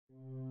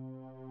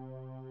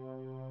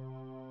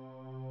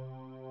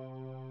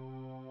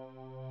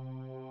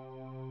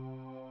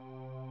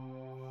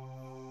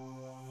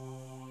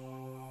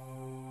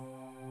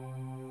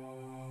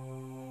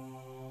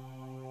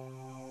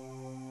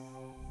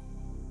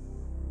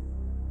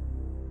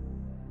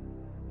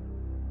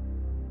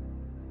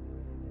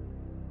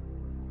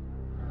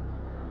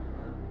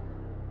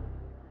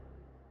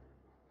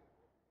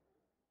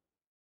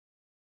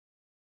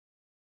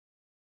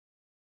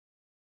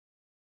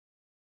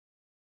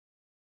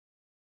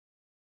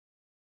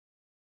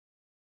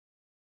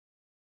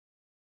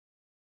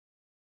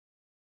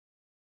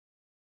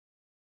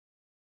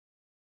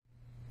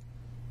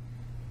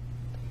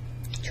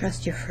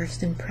trust your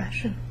first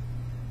impression.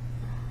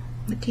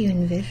 What do you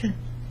envision?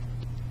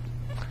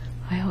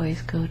 I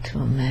always go to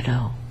a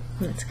meadow.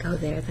 Let's go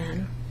there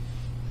then.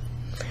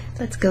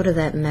 Let's go to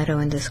that meadow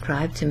and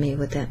describe to me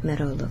what that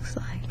meadow looks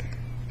like.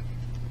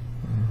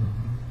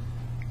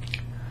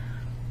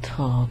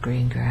 Tall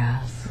green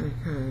grass.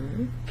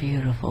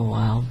 Beautiful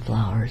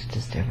wildflowers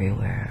just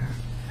everywhere.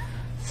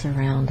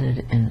 Surrounded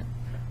in,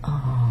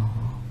 an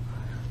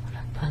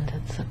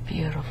abundance of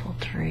beautiful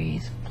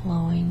trees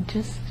blowing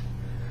just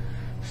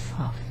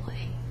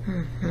softly.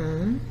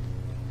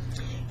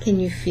 Can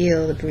you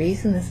feel the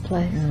breeze in this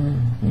place?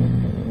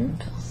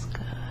 Feels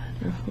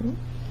good.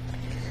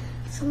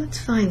 So let's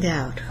find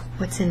out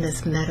what's in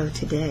this meadow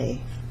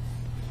today.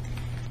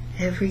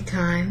 Every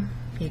time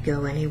you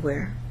go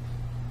anywhere,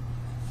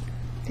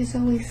 there's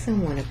always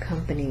someone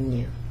accompanying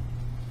you.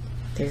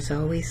 There's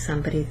always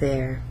somebody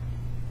there,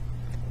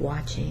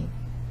 watching,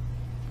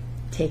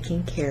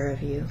 taking care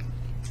of you,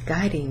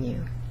 guiding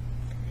you.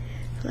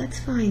 Let's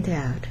find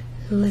out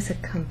who has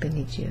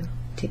accompanied you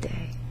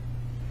today.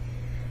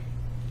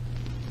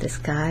 This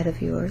guide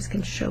of yours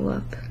can show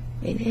up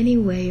in any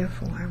way or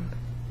form.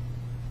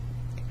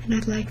 And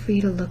I'd like for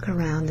you to look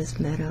around this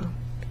meadow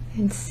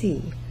and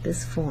see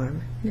this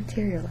form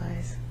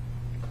materialize.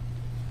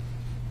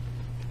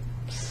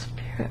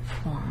 Spirit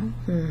form?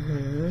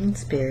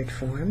 Spirit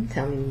form.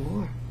 Tell me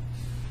more.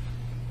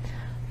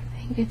 I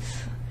think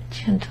it's a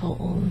gentle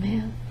old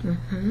man.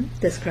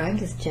 Describe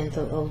this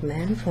gentle old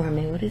man for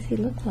me. What does he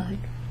look like?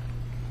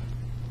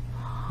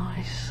 Oh,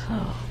 he's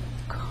so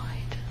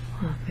kind.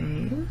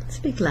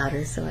 Speak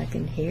louder so I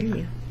can hear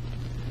you.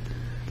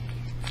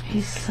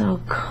 He's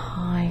so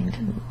kind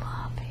and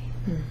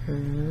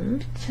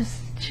loving.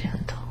 Just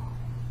gentle.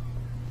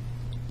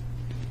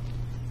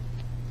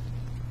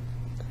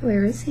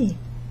 Where is he?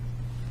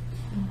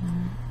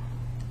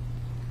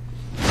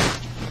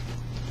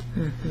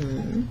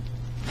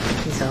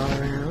 He's all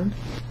around.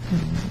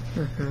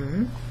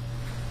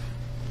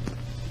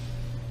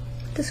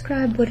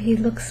 Describe what he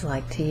looks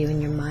like to you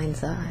in your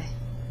mind's eye.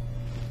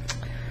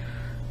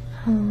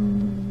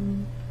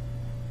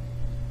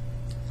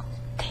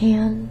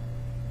 Tan.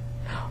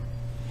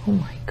 Oh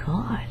my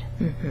God.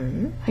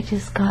 I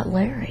just got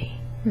Larry.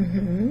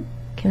 Can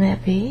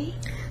that be?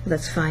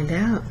 Let's find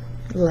out.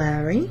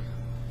 Larry,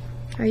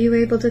 are you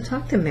able to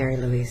talk to Mary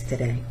Louise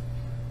today?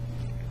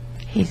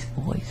 He's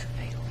always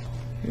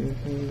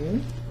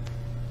available.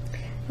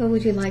 What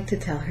would you like to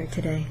tell her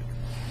today?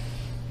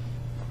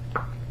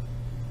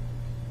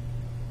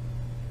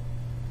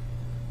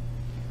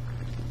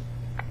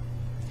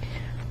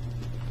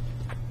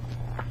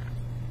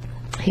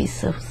 He's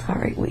so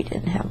sorry we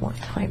didn't have more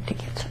time to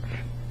get to her.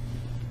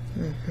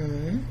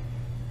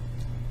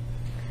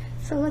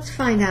 So let's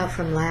find out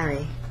from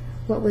Larry,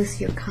 what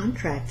was your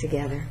contract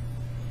together?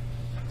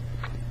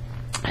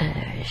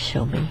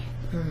 Show me.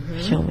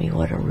 Show me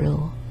what a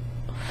real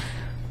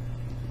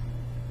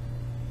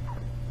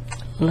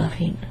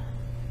loving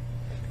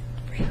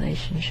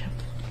relationship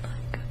looks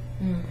like.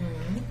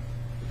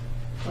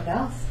 What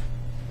else?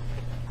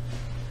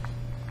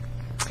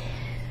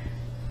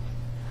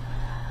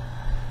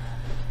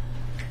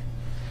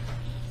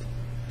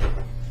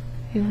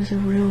 He was a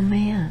real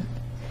man.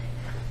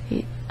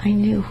 I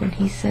knew when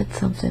he said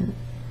something,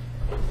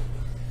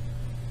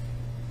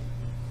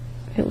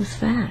 it was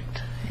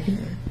fact.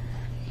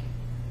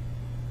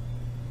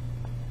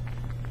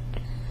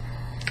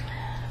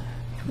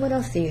 What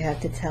else do you have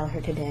to tell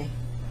her today?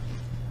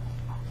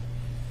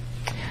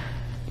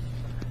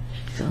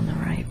 She's on the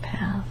right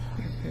path.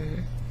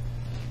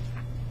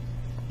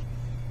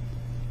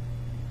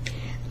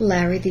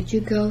 Larry, did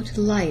you go to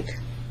the light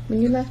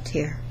when you left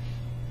here?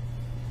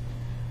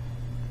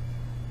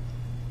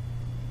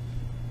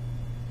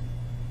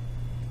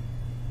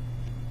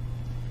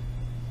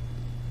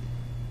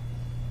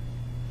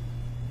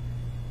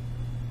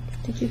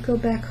 Did you go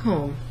back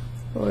home,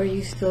 or are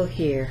you still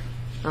here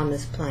on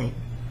this plane?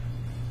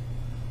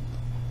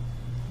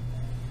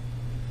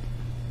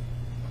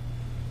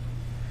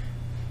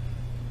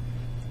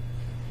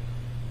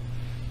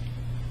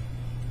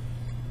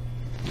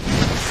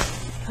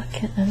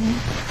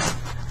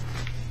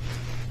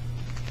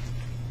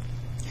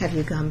 Have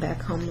you gone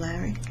back home,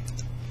 Larry?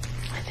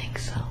 I think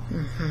so.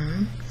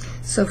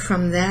 So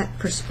from that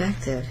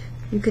perspective,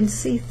 you can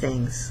see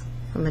things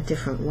from a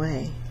different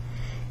way.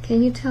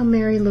 Can you tell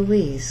Mary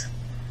Louise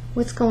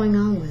what's going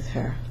on with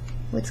her?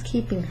 What's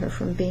keeping her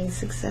from being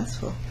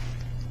successful?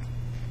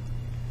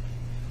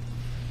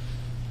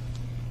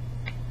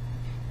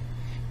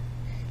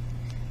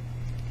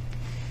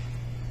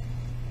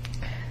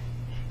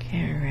 She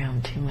carried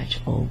around too much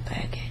old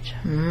baggage.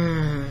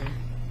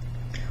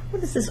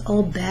 What does this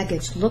old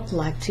baggage look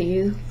like to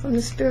you from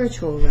the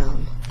spiritual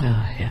realm? Oh,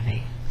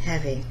 heavy.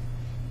 Heavy.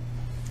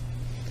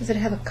 Does it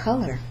have a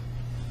color?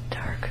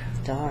 Dark.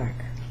 Dark.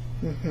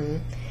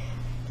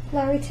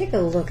 Larry, take a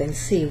look and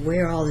see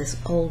where all this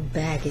old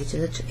baggage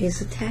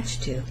is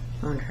attached to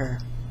on her.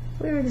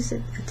 Where is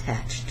it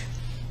attached?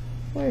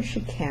 Where is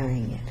she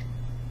carrying it?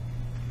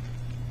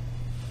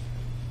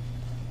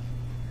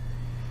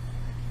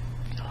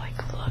 Oh,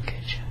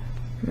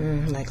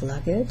 Like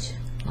luggage?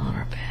 On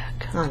her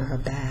back. On her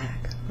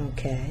back.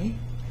 Okay.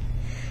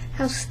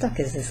 How stuck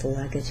is this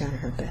luggage on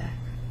her back?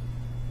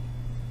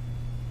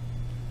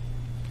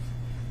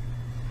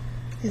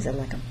 Is it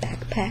like a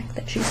backpack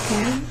that she's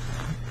carrying?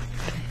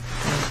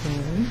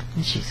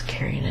 And she's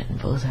carrying it in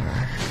both of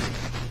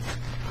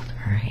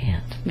her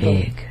hands.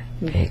 Big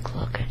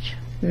luggage.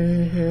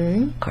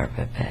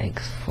 Carpet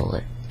bags full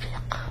of...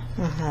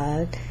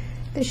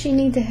 Does she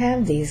need to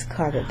have these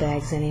carpet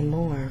bags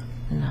anymore?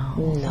 No.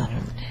 Let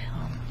them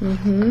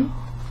down.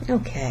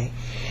 Okay.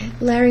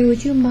 Larry,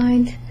 would you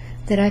mind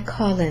that I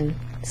call in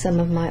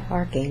some of my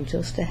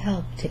archangels to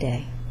help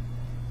today?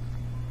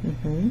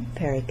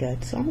 Very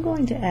good. So I'm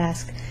going to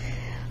ask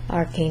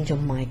Archangel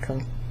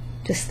Michael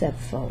to step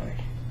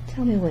forward.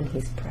 Tell me when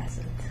he's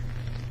present.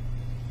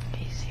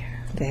 He's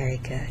here. Very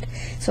good.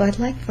 So I'd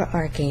like for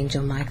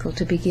Archangel Michael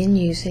to begin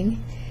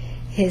using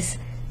his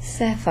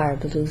sapphire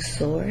blue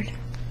sword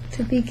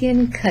to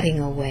begin cutting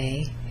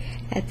away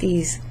at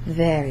these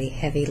very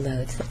heavy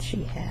loads that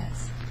she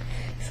has.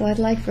 So I'd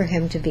like for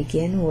him to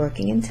begin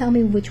working, and tell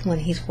me which one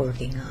he's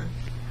working on.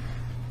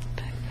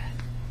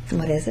 Backpack.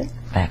 What is it?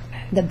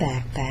 Backpack. The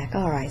backpack.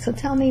 All right. So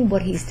tell me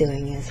what he's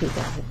doing as he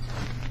does it.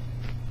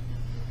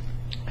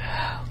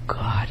 Oh,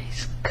 God,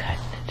 he's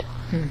cutting it.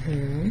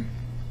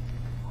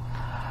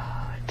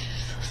 Oh, it's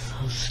just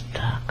so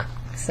stuck.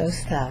 So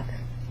stuck.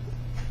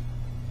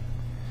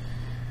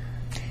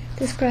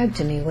 Describe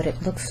to me what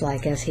it looks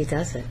like as he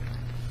does it.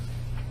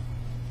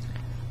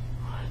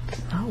 Well,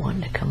 it's not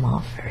one to come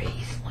off very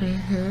easily.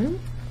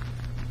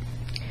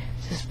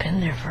 It's just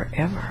been there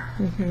forever.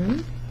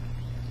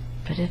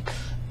 But it's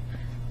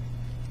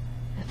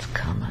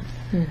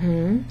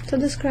coming. So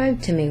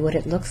describe to me what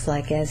it looks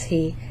like as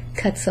he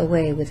cuts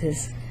away with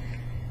this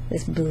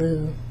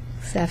blue,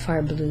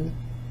 sapphire blue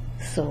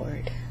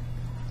sword.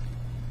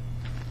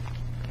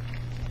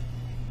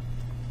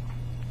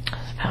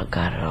 It's about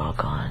got it all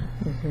gone.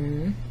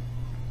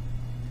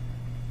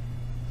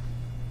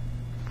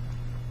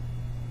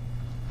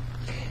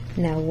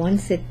 Now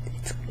once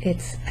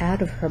it's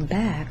out of her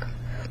back,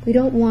 we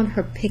don't want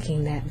her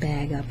picking that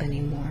bag up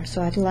anymore.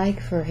 So I'd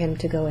like for him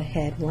to go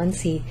ahead,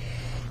 once he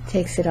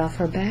takes it off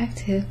her back,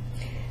 to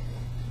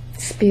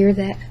spear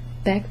that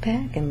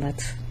backpack, and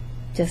let's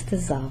just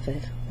dissolve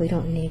it. We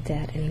don't need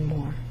that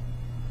anymore.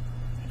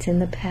 It's in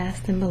the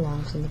past and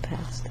belongs in the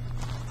past.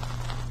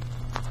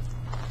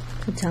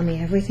 So tell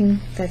me everything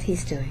that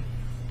he's doing.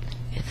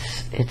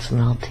 It's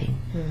melting.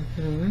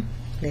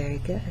 Very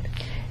good.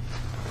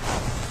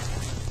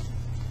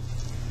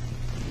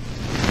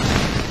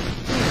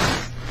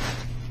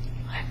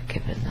 I've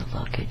given the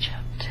luggage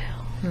up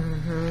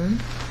too.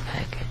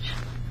 Package.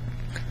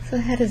 So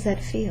how does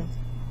that feel?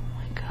 Oh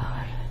my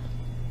God.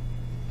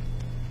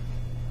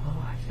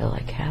 Oh, I feel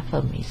like half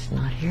of me's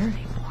not here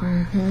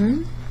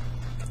anymore.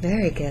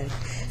 Very good.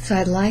 So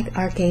I'd like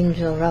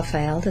Archangel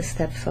Raphael to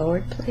step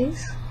forward,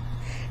 please.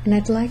 And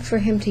I'd like for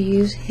him to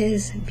use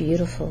his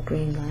beautiful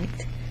green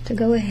light to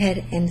go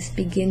ahead and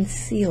begin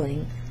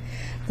sealing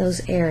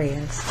those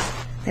areas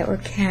that were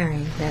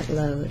carrying that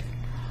load.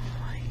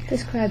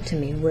 Describe to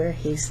me where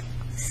he's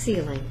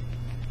sealing.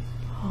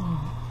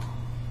 Oh.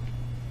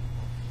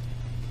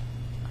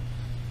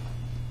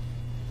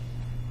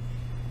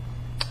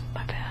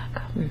 My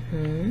back.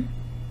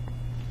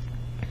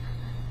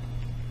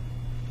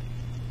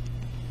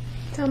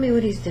 Tell me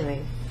what he's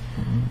doing.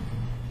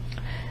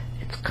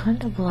 It's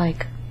kind of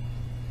like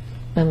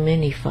a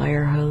mini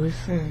fire hose.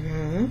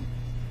 An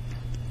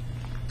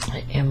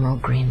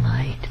emerald green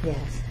light.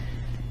 Yes.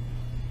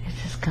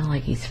 It's just kind of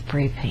like he's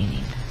spray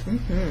painting.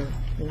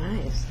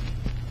 Nice.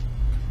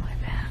 My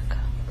back.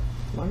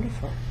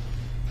 Wonderful.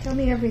 Tell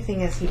me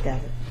everything as he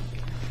does it.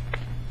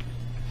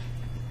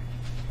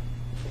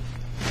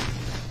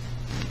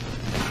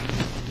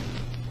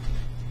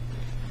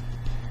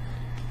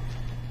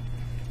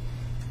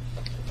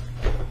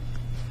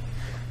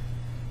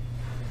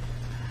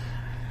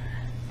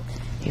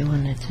 He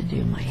wanted to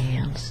do my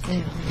hands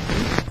too.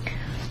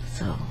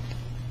 So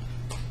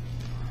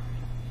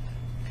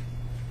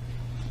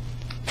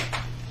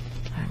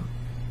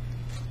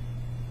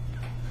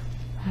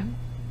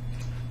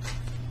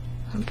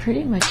I'm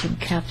pretty much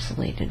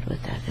encapsulated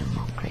with that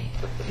emerald green.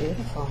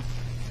 Beautiful.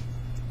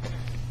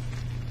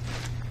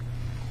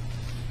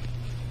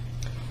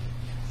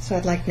 So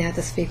I'd like now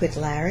to speak with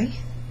Larry.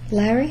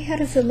 Larry, how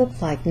does it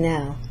look like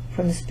now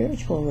from the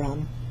spiritual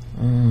realm?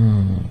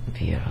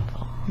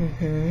 Beautiful.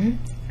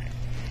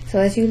 So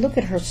as you look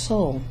at her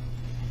soul,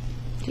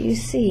 do you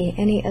see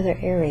any other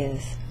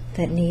areas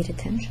that need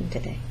attention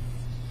today?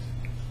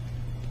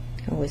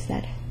 Or was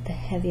that the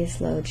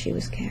heaviest load she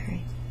was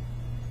carrying?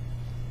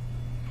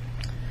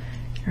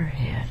 Her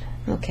head.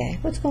 Okay,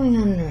 what's going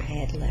on in her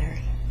head,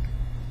 Larry?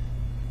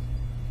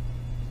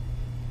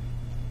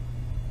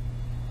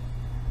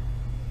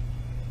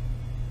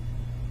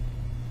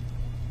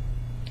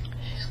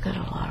 She's got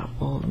a lot of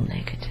old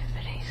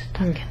negativity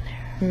stuck in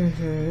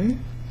there.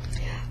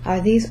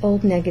 Are these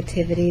old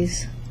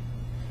negativities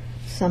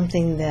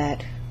something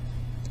that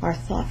are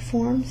thought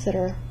forms that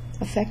are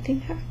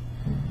affecting her?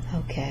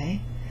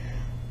 Okay.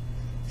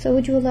 So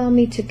would you allow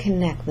me to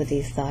connect with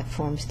these thought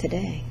forms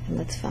today? And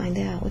let's find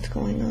out what's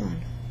going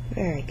on.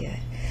 Very good.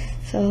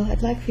 So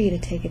I'd like for you to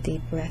take a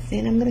deep breath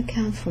in. I'm going to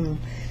count from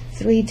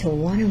 3 to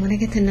 1. And when I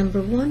get to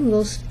number 1,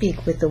 we'll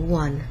speak with the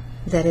one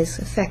that is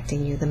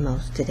affecting you the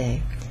most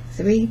today.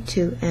 3,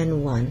 2,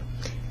 and 1.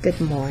 Good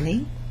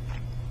morning.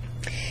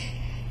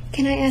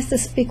 Can I ask to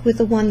speak with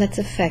the one that's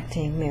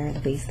affecting Mary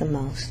Louise the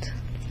most?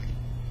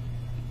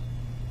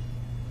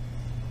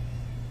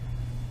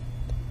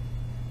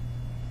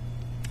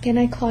 Can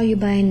I call you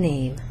by a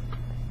name?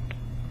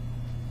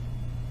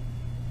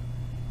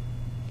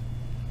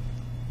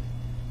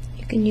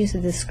 You can use a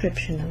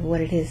description of what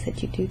it is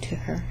that you do to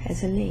her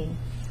as a name.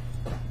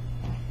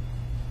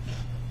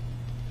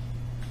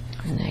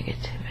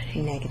 Negativity.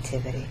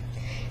 Negativity.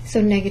 So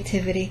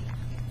negativity,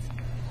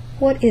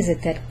 what is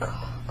it that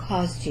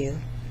caused you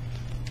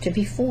to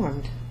be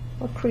formed?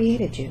 What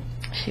created you?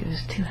 She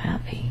was too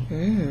happy.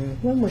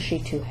 When was she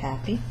too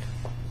happy?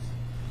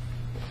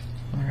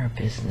 On her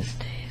business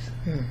days.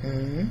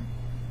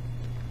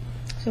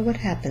 So what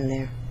happened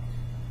there?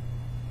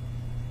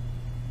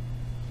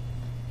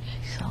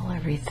 She saw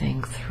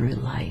everything through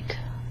light.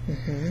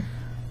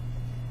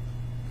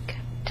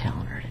 Kept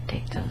telling her to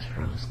take those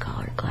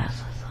rose-colored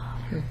glasses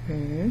off.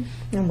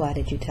 And why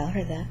did you tell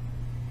her that?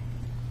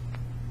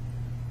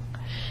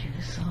 She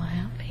was so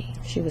happy.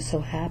 She was so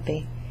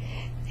happy.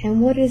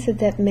 And what is it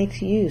that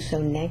makes you so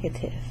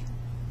negative?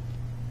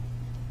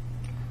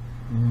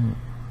 I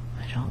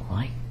don't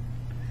like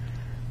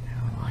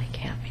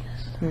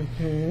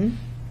happiness.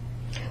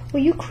 Were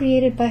you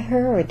created by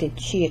her, or did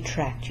she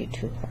attract you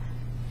to her?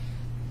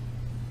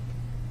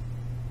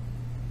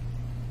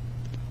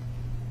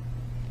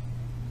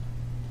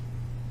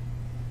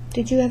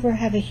 Did you ever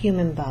have a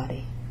human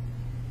body?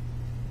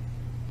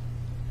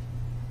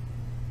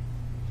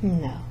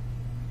 No.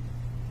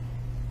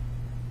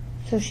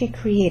 So she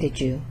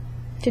created you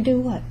to do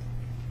what?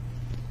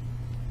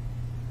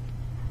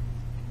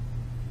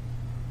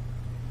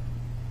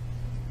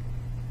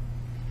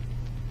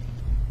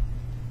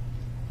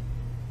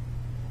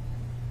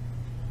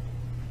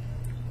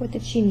 What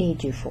did she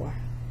need you for?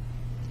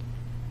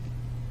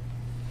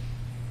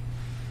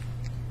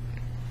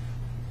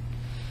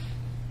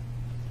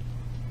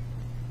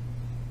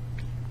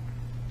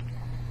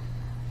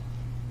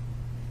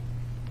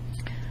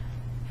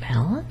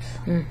 Balance?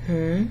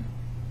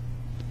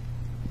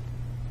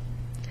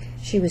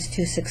 She was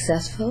too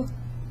successful?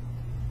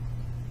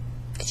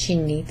 Did she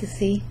need to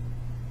see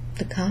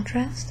the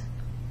contrast?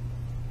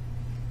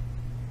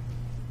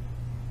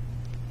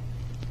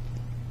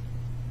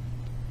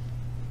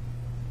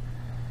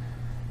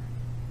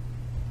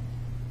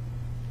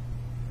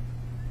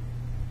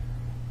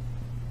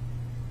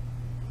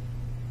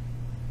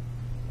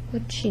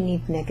 What did she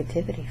need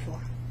negativity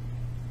for?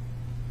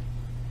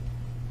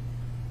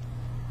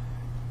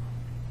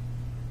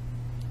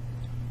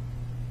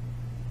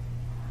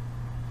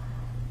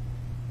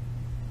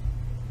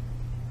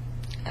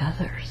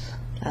 Others.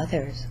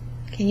 Others.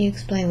 Can you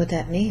explain what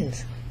that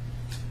means?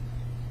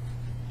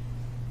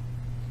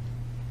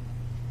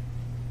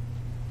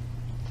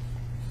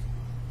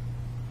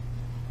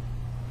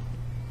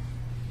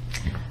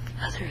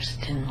 Others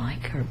didn't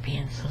like her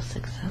being so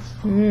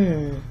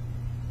successful.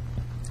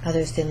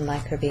 Others didn't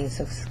like her being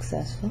so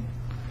successful.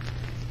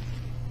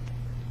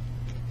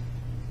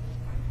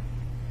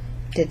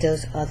 Did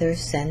those others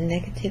send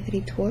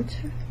negativity towards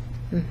her?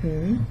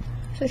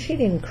 So she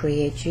didn't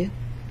create you.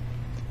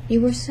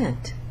 You were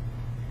sent.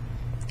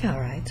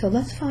 Alright, so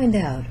let's find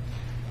out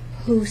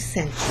who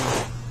sent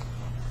you.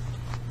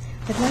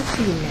 I'd like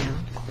for you now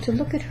to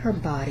look at her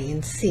body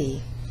and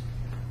see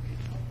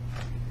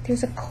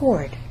there's a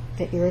cord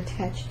that you're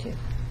attached to.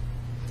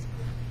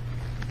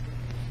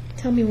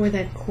 Tell me where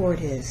that cord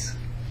is,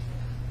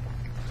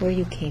 where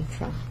you came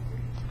from.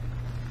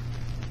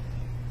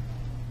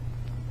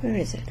 Where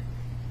is it?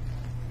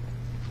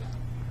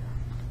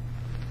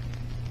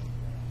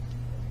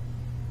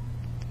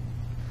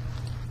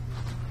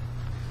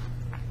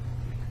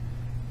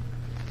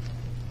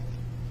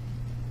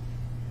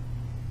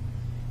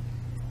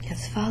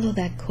 Let's follow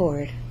that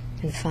cord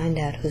and find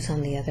out who's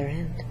on the other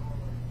end.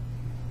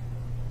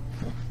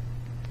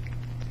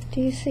 Do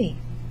you see?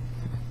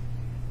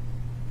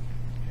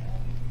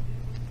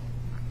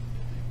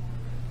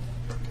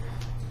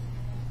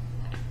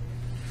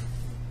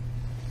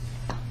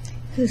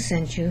 Who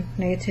sent you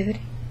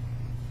negativity?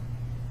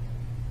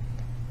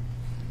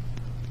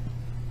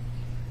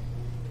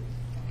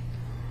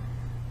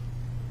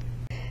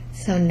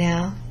 So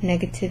now,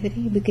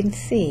 negativity, we can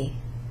see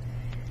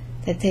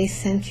that they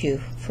sent you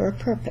for a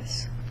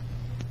purpose.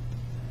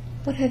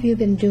 What have you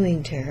been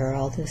doing to her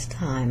all this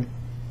time?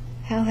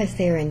 How has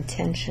their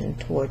intention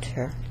towards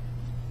her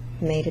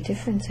made a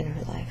difference in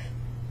her life?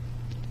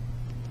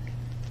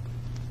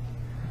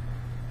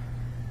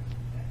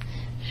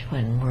 She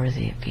wasn't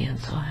worthy of being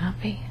so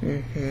happy.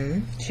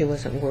 She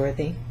wasn't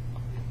worthy.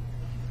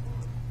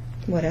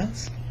 What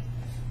else?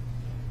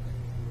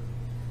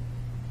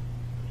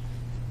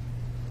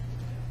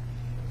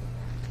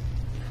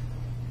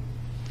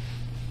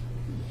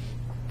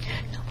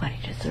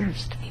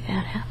 deserves to be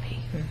that happy.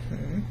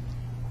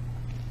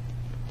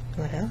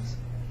 What else?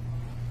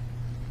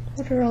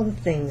 What are all the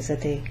things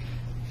that they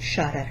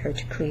shot at her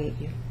to create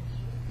you?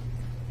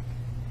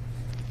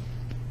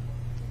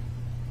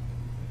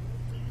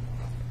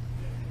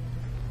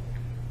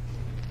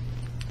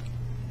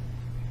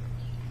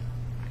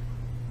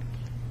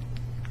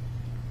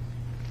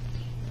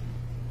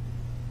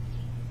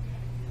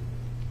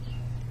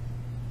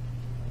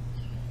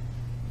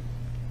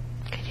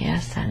 Could you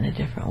ask that in a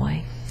different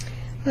way?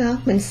 Well,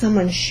 when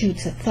someone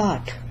shoots a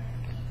thought,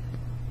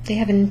 they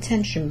have an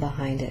intention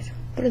behind it.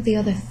 What are the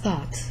other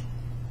thoughts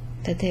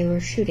that they were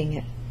shooting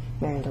at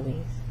Mary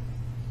Louise?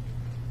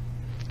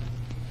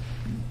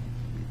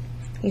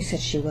 You said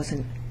she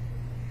wasn't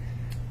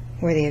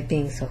worthy of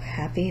being so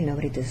happy and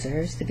nobody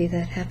deserves to be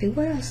that happy.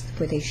 What else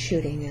were they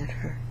shooting at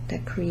her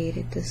that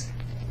created this?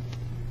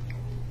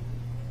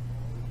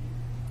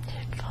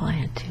 She's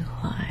flying too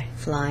high.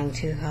 Flying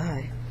too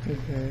high.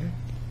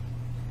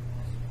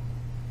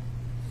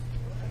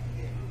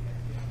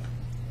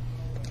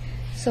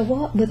 So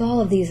with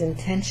all of these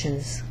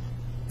intentions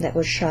that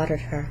were shot at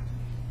her,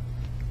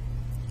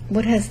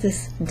 what has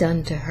this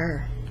done to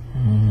her?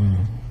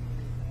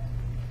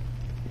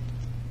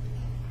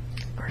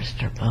 Burst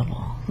her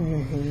bubble.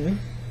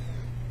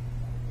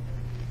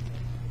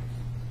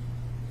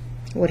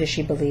 What does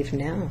she believe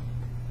now?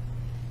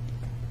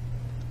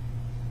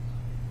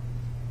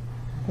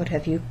 What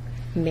have you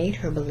made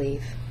her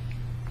believe?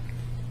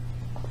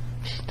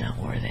 She's not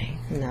worthy.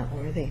 Not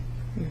worthy.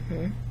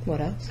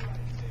 What else?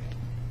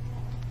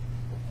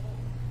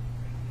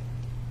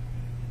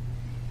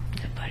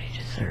 Nobody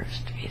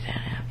deserves to be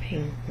that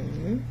happy.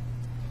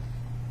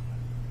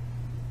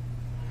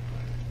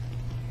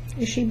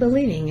 Is she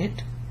believing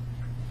it?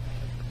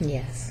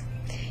 Yes.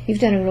 You've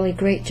done a really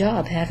great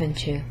job,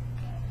 haven't you?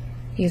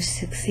 You've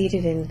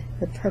succeeded in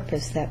the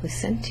purpose that was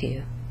sent to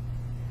you.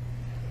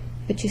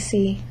 But you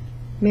see,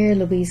 Mary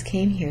Louise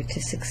came here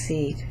to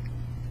succeed.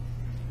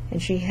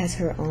 And she has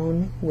her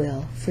own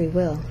will, free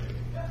will.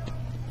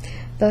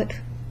 But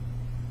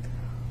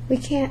we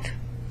can't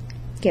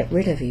get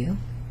rid of you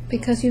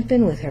because you've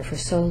been with her for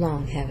so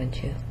long,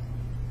 haven't you?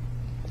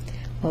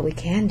 What we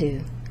can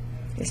do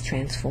is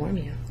transform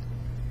you.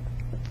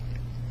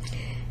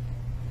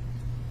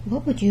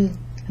 What would you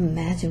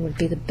imagine would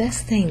be the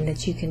best thing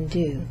that you can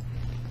do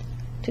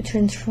to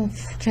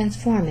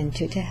transform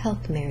into, to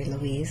help Mary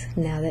Louise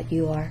now that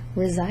you are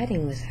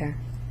residing with her?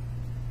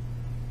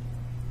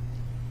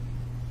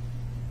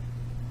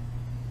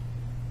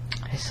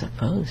 I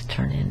suppose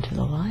turn into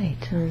the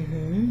light.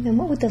 And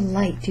what would the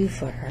light do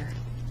for her?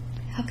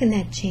 How can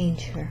that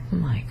change her? Oh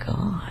my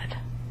God.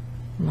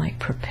 Might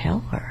propel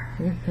her.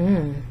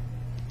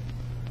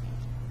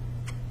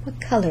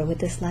 What color would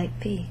this light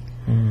be?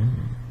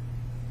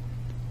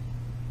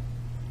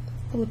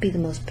 What would be the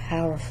most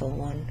powerful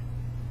one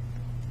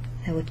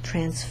that would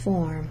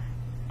transform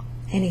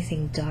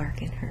anything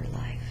dark in her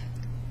life?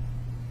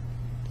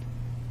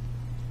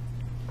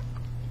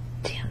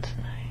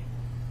 Tanzanite.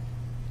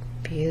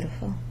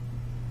 Beautiful.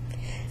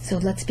 So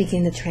let's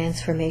begin the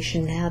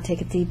transformation now.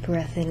 Take a deep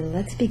breath in and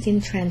let's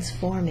begin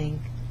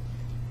transforming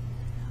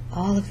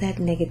all of that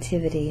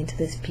negativity into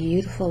this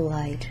beautiful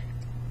light,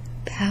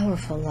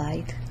 powerful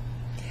light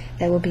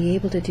that will be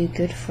able to do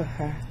good for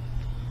her,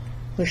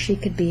 where she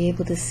could be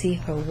able to see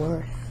her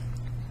worth,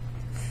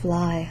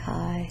 fly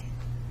high,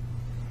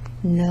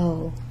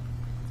 know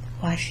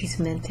why she's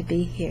meant to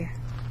be here,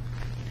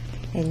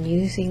 and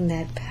using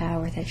that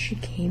power that she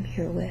came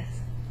here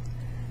with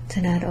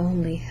to not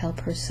only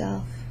help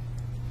herself,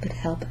 but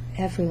help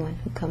everyone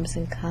who comes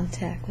in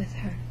contact with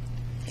her.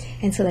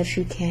 And so that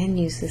she can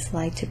use this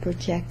light to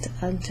project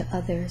unto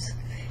others,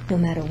 no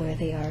matter where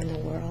they are in the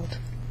world.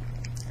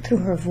 Through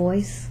her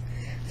voice,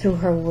 through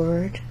her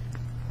word,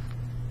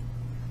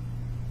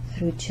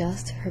 through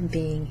just her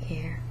being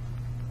here.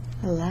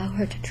 Allow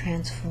her to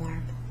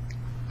transform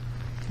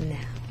now.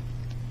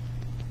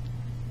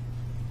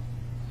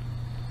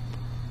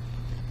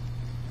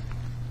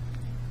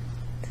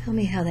 Tell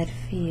me how that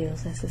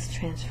feels as this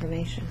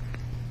transformation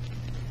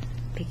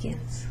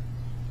begins.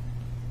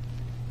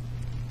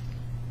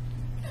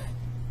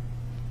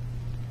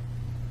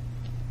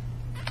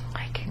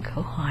 I can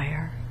go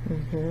higher.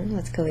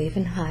 Let's go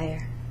even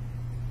higher.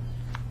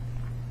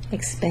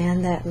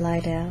 Expand that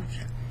light out.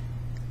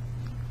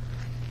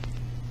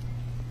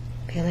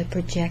 Feel it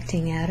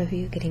projecting out of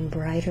you, getting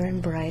brighter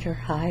and brighter,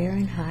 higher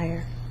and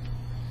higher.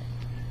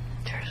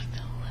 There's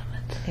no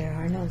limits. There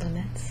are no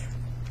limits.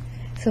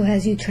 So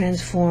as you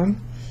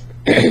transform,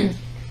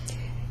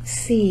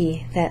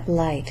 see that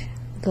light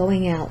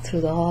going out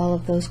through all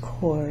of those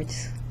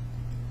cords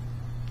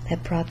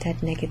that brought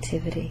that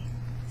negativity.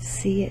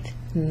 See it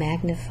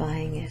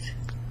magnifying it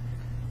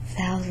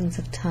thousands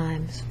of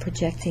times,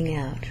 projecting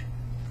out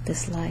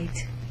this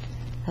light,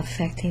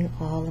 affecting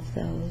all of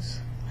those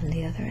on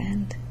the other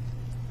end.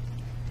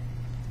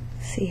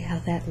 See how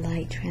that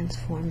light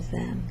transforms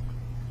them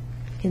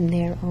in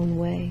their own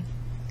way,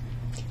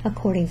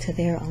 according to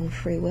their own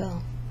free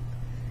will.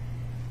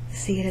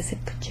 See it as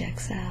it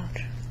projects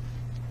out.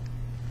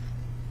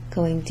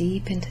 going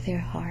deep into their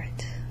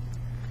heart.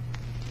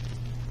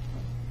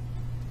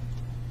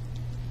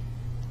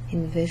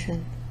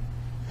 Envision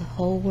the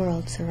whole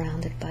world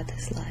surrounded by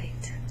this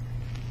light.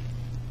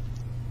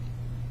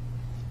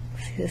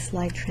 See this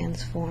light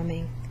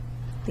transforming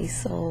these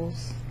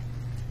souls.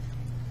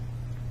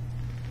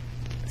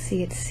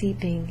 See it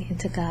seeping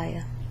into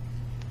Gaia,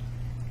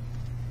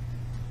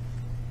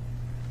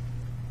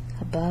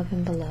 above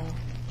and below.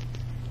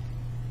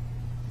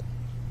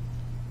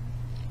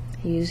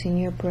 Using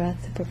your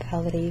breath to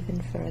propel it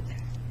even further.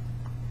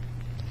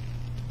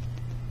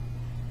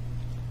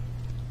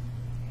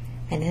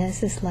 And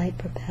as this light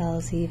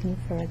propels even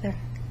further,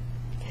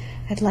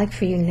 I'd like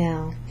for you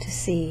now to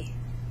see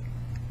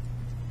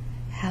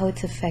how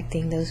it's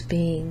affecting those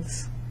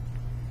beings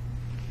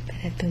that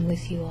have been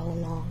with you all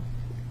along,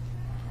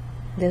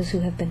 those who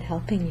have been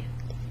helping you.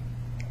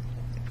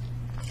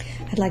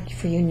 I'd like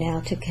for you now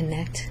to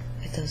connect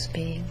with those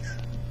beings.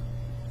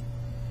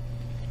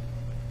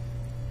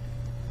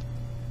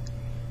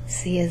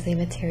 See as they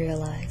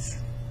materialize,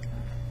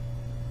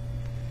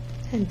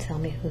 and tell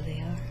me who they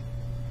are.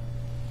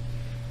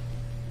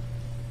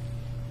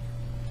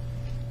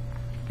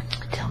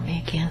 Tell me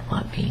again,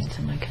 what beings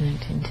am I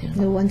connecting to?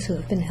 The ones who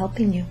have been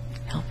helping you.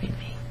 Helping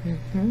me.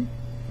 Mm-hmm.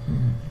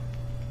 Mm.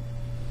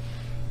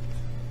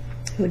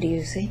 Who do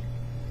you see?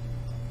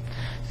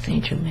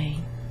 Saint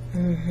Germain.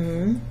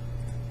 Mm-hmm.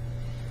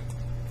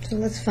 So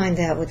let's find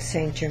out what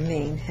Saint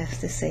Germain has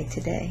to say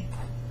today.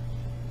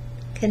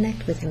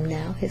 Connect with him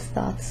now. His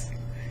thoughts,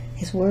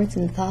 his words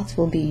and thoughts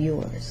will be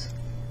yours.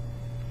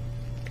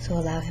 So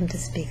allow him to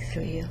speak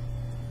through you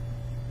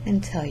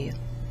and tell you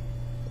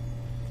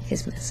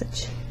his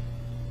message.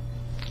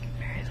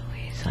 Mary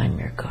Louise, I'm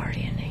your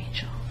guardian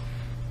angel.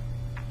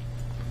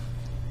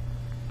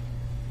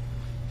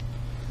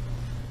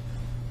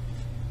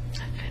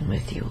 I've been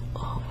with you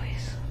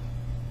always.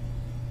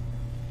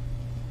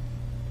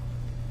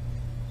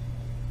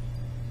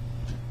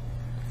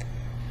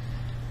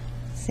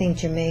 Saint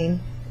Germain,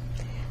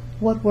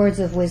 what words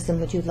of wisdom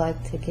would you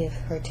like to give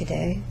her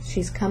today?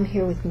 She's come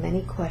here with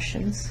many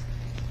questions.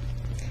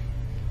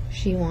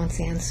 She wants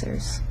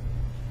answers.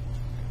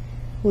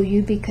 Will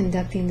you be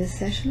conducting this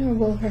session, or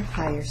will her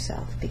higher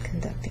self be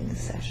conducting the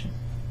session?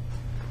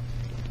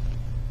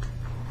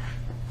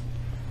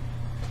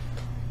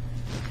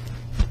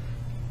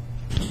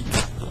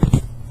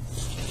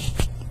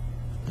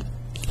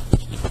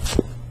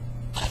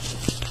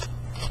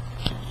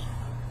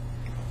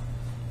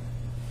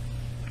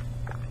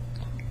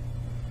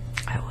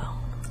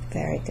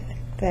 Very good,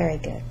 very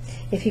good.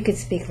 If you could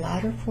speak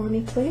louder for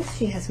me, please.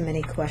 She has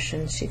many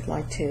questions she'd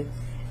like to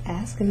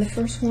ask. And the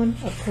first one,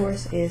 of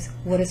course, is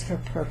what is her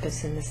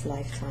purpose in this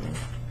lifetime?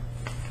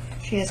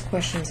 She has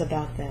questions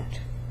about that.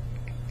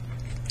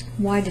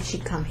 Why did she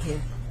come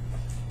here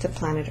to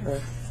planet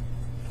Earth?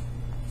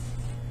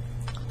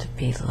 To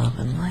be love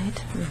and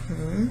light.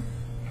 Mm-hmm.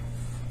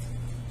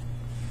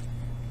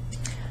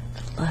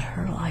 To let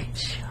her light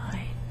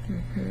shine.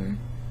 Mm-hmm.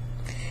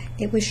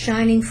 It was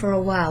shining for a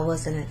while,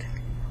 wasn't it?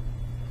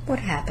 What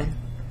happened?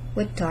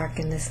 What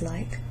darkened this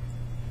light?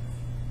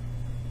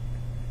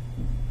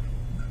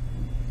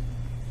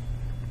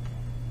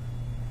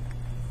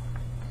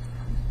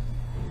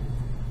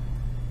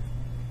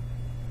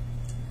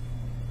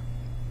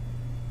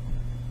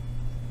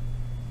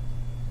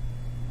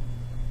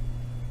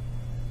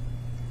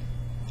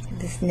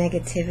 This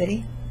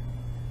negativity?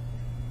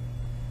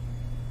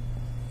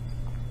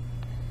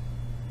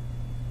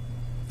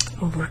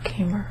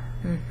 Overcame her.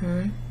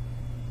 Mm-hmm.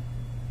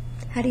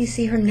 How do you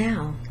see her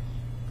now?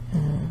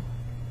 Mm-hmm.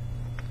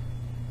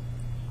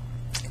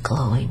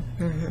 Glowing.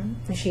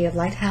 Mm-hmm. Is she a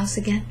lighthouse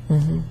again?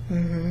 Mm-hmm.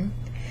 Mm-hmm.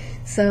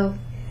 So,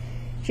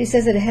 she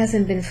says that it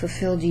hasn't been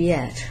fulfilled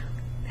yet,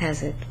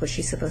 has it? What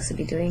she's supposed to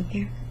be doing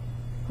here?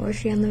 Or is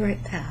she on the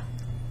right path?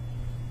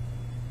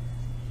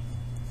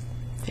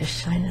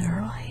 Just shining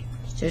her light.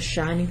 Just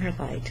shining her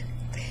light.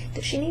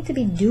 Does she need to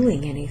be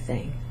doing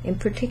anything in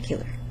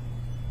particular?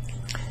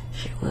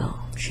 She will.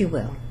 She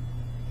will.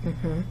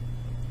 Mm-hmm.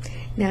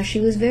 Now, she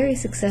was very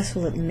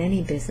successful at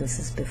many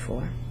businesses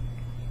before.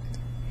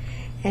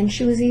 And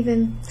she was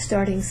even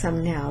starting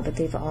some now, but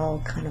they've all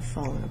kind of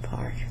fallen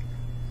apart.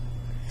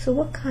 So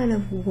what kind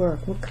of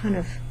work, what kind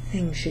of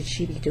things should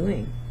she be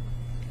doing?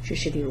 Should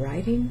she be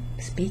writing,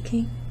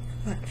 speaking?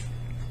 What?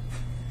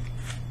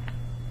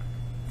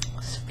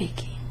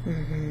 Speaking.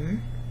 Mm-hmm.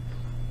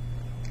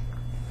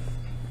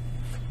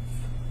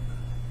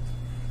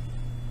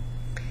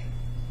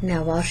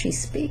 Now, while she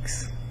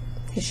speaks,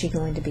 is she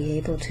going to be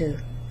able to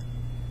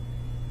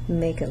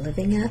make a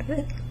living out of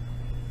it?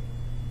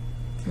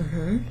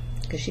 Mm-hmm.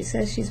 Because she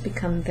says she's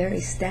become very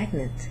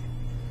stagnant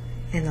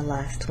in the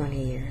last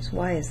 20 years.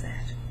 Why is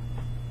that?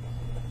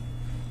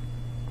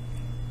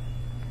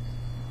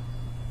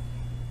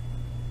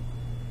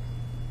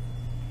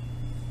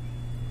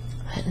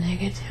 That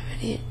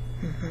negativity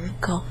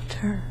engulfed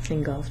her.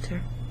 Engulfed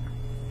her.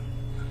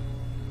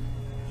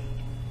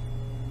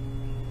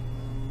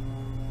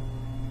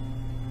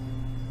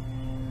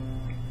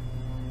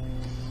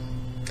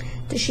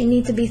 Does she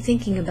need to be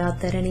thinking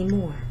about that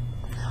anymore?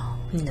 No.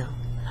 No.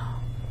 No.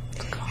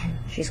 It's gone.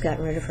 She's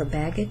gotten rid of her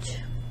baggage.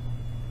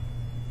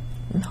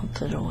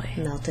 Melted away.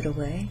 Melted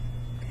away.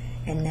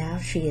 And now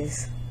she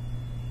is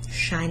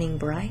shining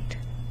bright.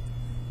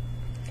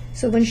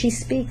 So when she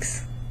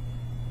speaks,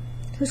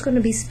 who's going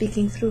to be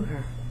speaking through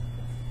her?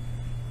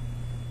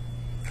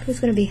 Who's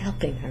going to be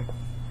helping her?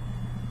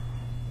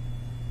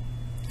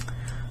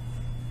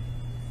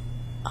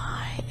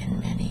 I and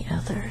many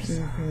others.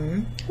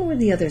 Mm-hmm. Who are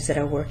the others that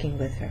are working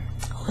with her?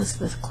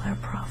 Elizabeth Clare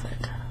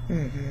Prophet.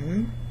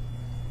 Mm-hmm.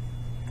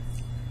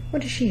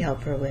 What does she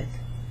help her with?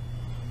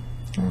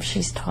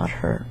 She's taught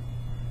her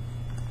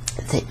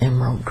the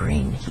emerald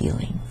green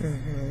healing.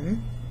 Mm-hmm.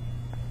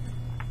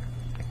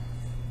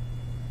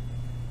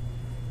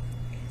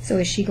 So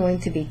is she going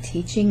to be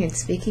teaching and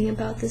speaking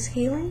about this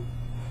healing?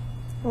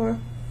 Or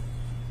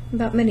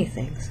about many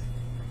things?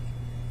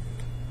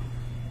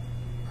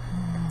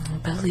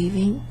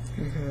 Believing.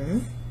 Mm-hmm.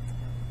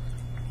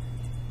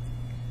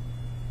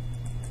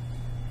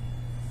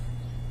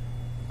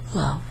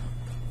 Love.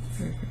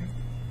 Mm-hmm.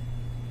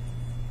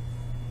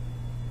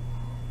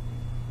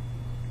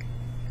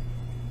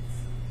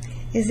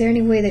 Is there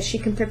any way that she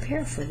can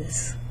prepare for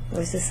this?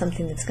 Or is this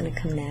something that's going to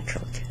come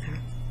natural to her?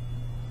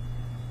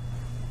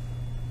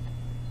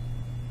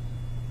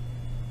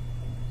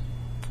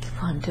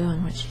 Keep on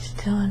doing what she's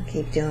doing.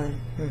 Keep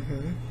doing.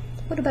 Mm-hmm.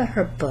 What about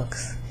her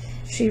books?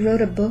 She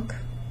wrote a book.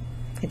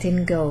 It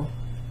didn't go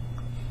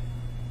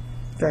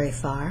very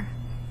far.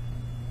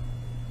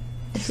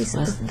 This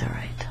wasn't the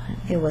right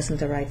time. It wasn't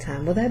the right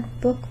time. Will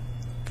that book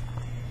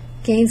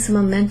gain some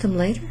momentum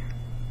later?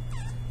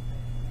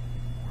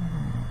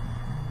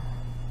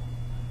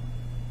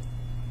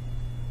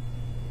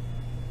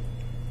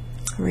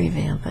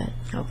 Revamp it.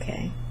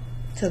 Okay.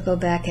 So go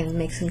back and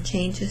make some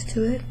changes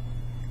to it?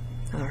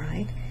 All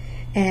right.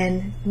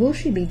 And will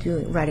she be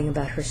writing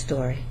about her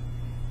story?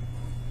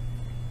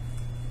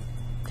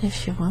 If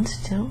she wants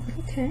to.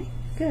 Okay,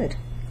 good.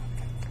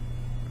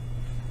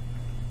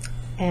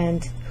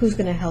 And who's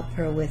going to help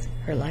her with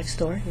her life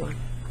story? One.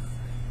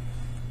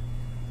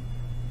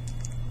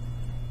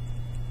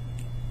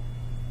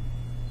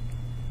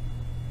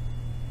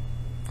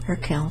 Her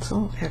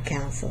counsel. Her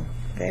counsel.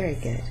 Very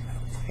good.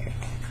 Very good.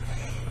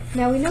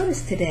 Now we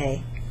noticed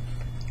today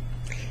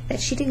that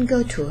she didn't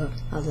go to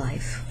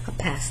a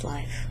past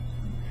life.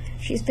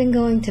 She's been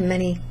going to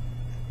many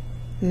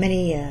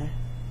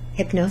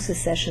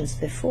hypnosis sessions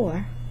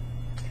before.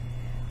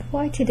 But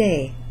why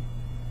today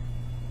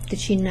did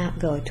she not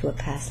go to a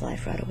past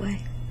life right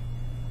away?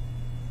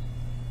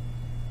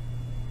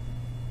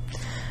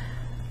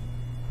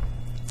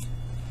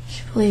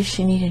 She believes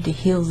she needed to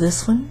heal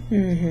this one.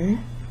 Mm-hmm.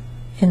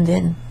 And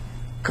then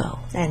go.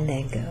 And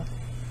then go.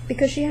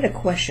 Because she had a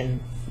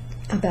question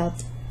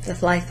about the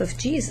life of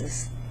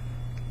Jesus.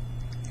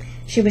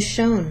 She was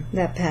shown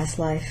that past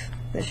life,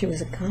 that she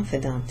was a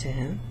confidant to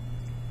him.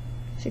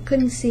 She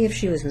couldn't see if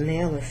she was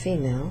male or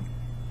female.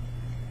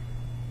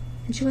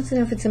 And she wants to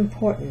know if it's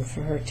important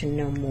for her to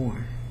know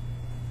more.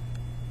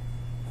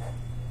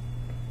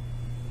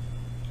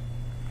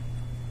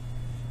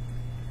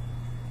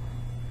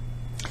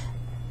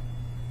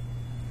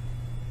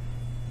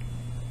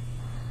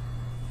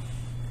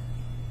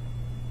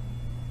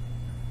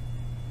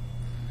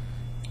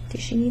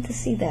 Does she need to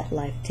see that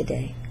life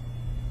today?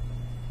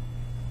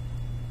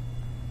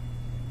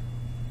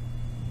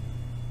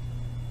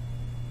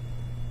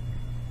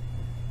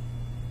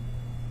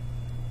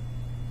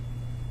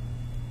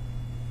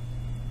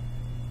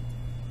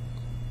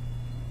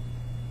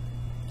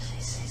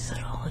 She sees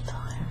it all the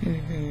time.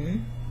 Mm-hmm.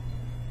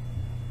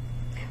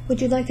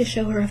 Would you like to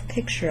show her a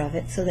picture of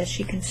it so that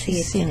she can see it?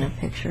 She's seeing a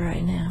picture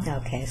right now.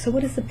 Okay, so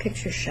what is the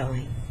picture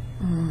showing?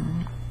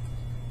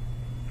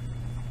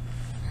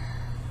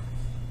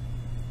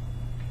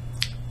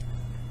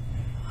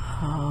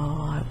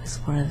 Oh, I was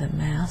one of the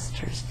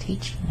masters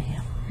teaching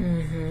him.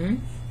 Mm-hmm.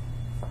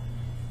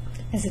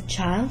 As a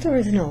child or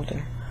as an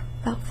older?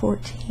 About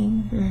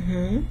 14.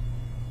 Mm-hmm.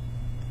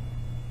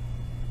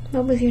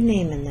 What was your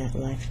name in that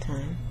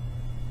lifetime?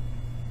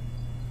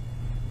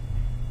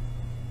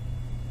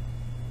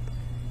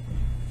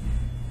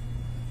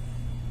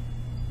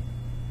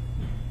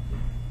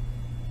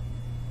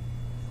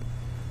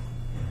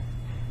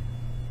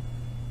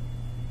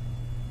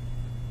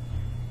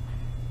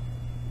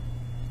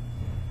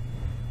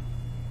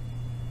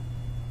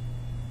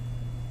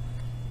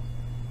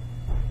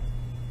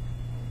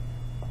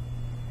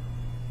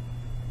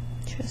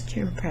 Trust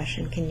your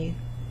impression. Can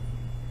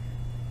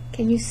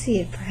you see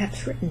it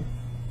perhaps written?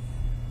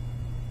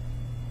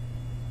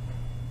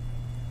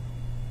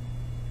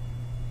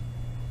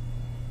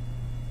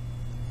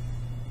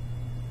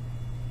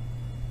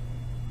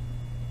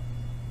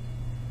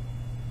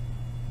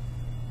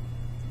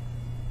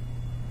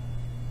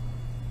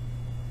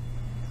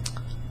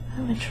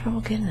 I'm having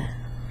trouble getting it.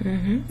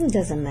 Mm-hmm. It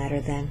doesn't matter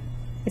then.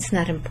 It's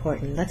not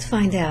important. Let's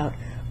find out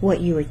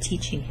what you were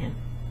teaching him.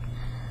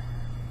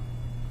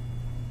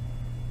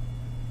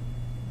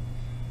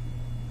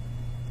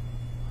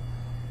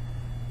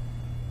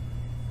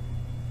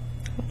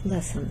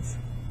 lessons.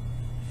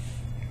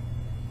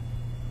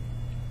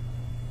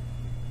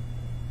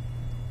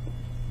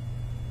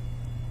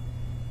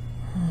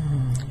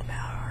 About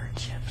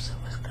hardships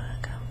that was going to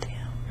come to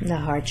him. The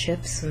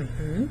hardships.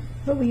 Mm-hmm.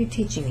 What were you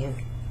teaching him?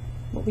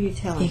 What were you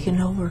telling him? He can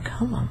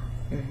overcome them.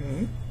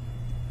 Mm-hmm.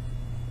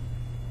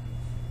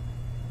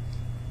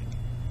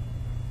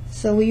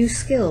 So were you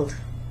skilled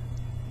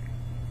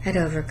at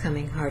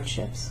overcoming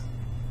hardships?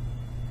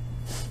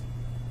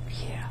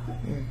 Yeah.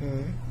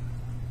 Mm-hmm.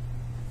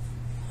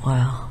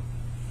 Wow.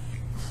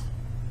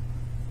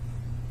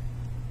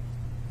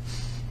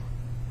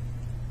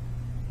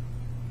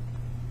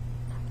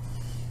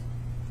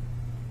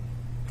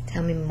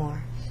 Tell me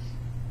more.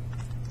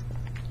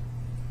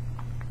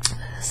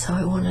 So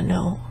I want to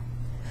know,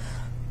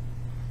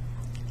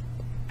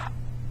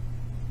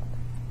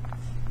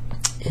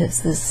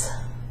 is this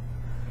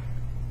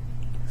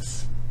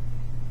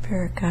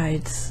spirit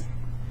guide's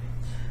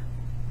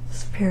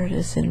spirit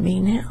is in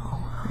me now?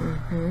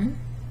 Mm-hmm.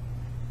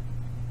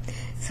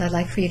 So I'd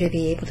like for you to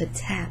be able to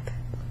tap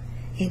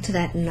into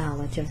that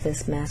knowledge of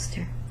this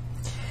master.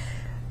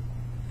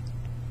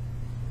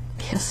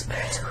 Yes,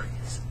 Spirit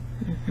Louise.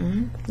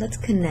 Mm-hmm. Let's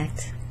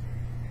connect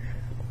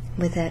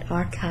with that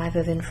archive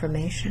of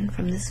information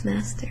from this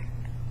master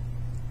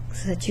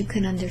so that you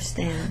can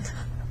understand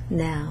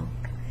now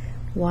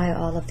why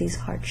all of these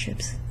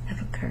hardships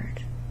have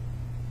occurred.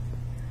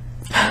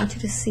 I want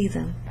you to see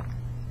them.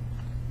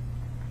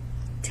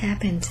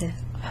 Tap into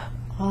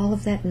all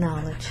of that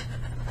knowledge,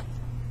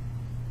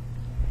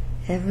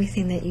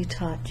 everything that you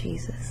taught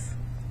Jesus.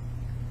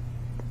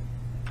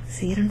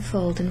 See it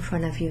unfold in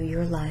front of you,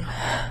 your life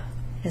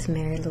as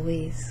Mary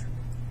Louise.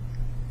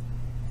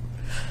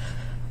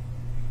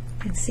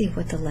 And see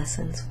what the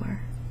lessons were.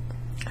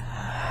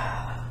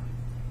 I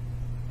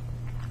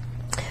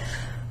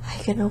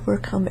can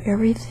overcome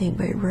everything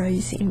by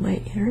raising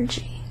my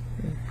energy,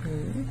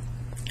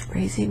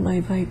 raising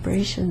my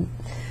vibration,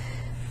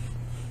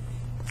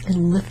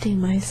 and lifting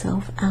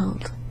myself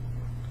out.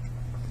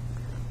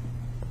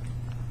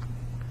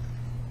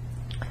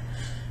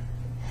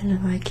 And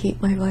if I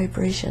keep my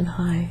vibration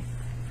high,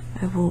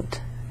 I won't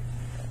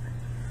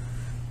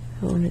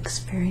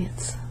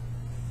experience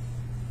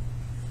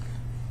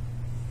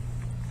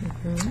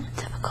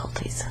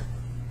difficulties.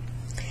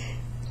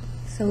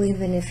 So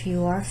even if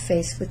you are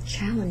faced with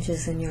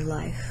challenges in your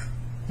life,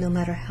 no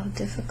matter how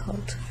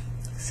difficult,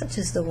 such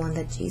as the one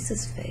that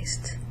Jesus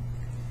faced,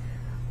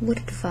 what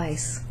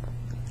advice,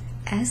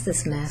 as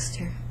this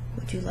master,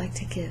 would you like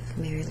to give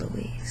Mary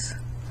Louise?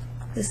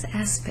 This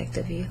aspect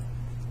of you.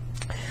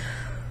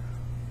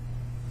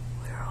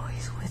 We're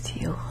always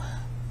with you.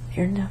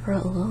 You're never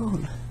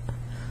alone.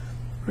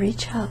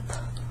 Reach up.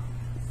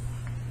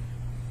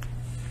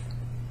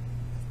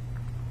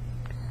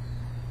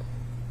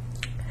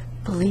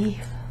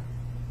 Believe.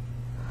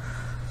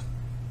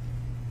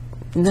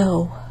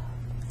 Know.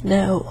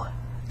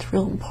 It's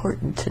real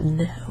important to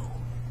know.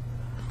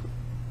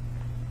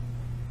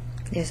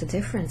 There's a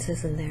difference,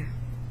 isn't there?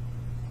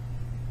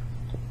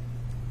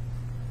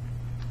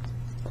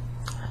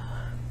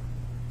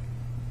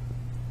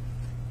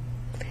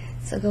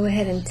 So go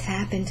ahead and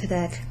tap into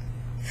that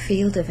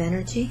field of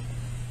energy,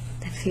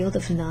 that field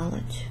of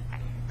knowledge,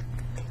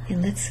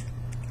 and let's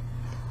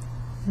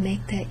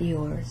make that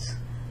yours.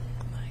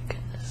 My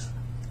goodness.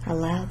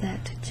 Allow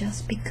that to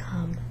just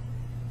become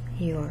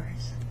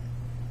yours.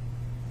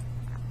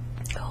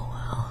 Oh,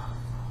 wow.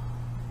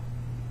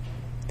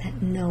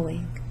 That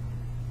knowing.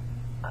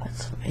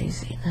 That's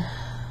amazing.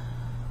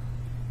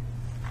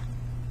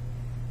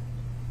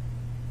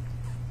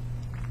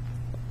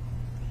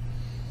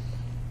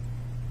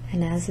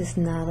 And as this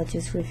knowledge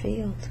is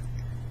revealed,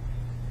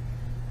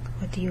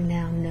 what do you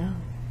now know?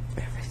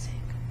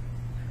 Everything.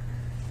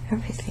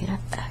 Everything. I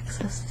have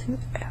access to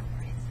everything.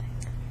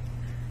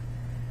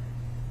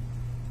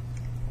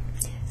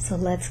 So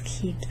let's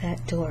keep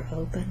that door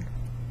open.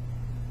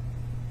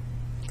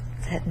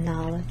 That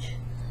knowledge.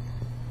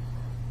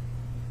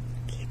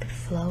 Keep it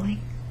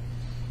flowing.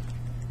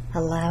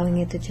 Allowing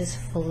it to just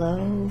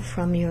flow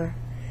from your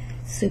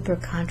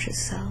superconscious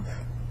self.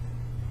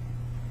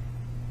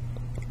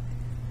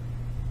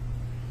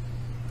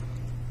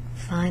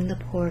 Find the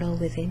portal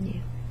within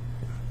you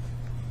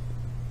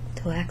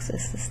to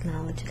access this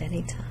knowledge at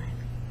any time.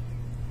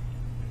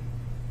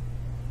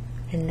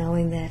 And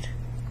knowing that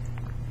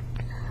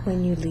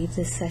when you leave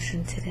this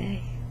session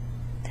today,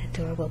 that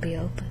door will be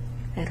open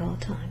at all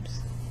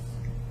times.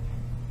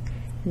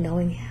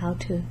 Knowing how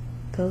to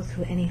go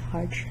through any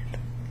hardship,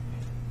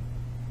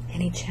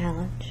 any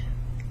challenge.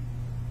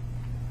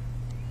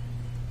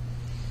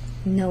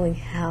 Knowing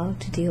how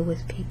to deal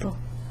with people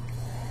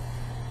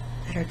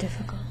that are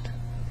difficult.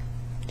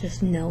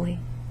 Just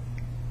knowing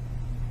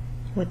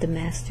what the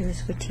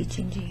masters were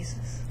teaching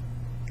Jesus.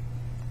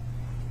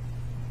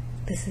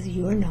 This is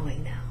your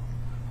knowing now.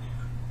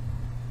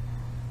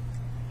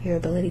 Your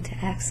ability to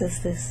access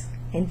this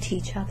and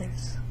teach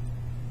others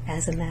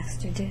as a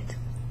master did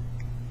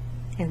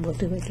and will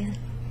do again.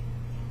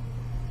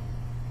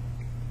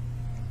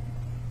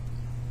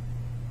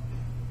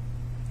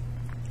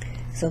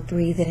 So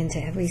breathe it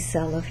into every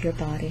cell of your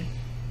body.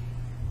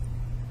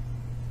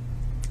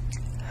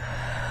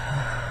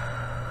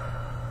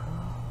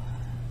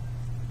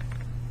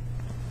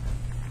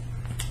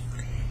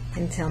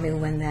 And tell me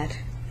when that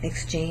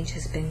exchange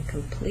has been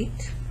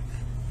complete.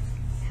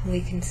 And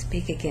we can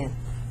speak again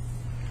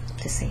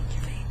to Saint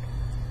Germain.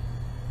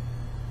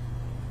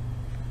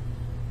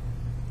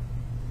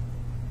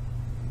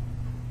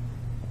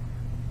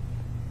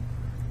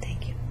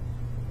 Thank you.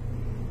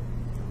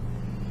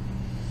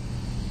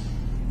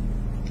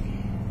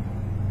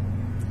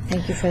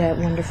 Thank you for that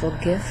wonderful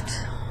gift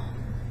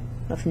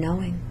of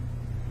knowing.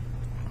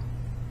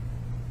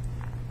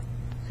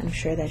 I'm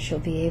sure that she'll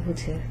be able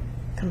to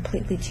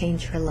completely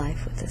change her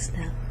life with this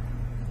now.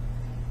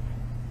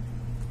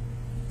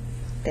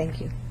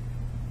 Thank you.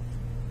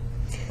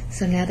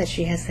 So now that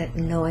she has that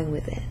knowing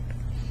within,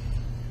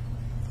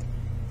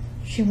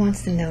 she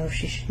wants to know if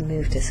she should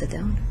move to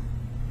Sedona.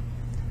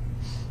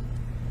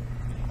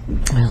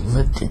 I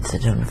lived in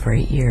Sedona for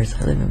 8 years.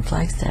 I live in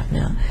Flagstaff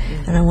now.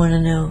 And I want to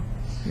know,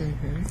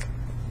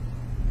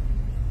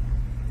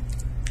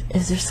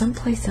 is there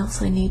someplace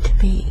else I need to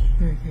be?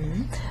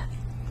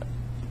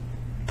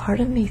 Part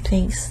of me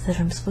thinks that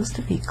I'm supposed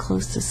to be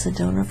close to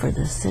Sedona for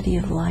the City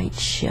of Light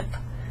ship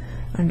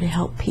and to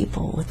help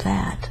people with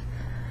that.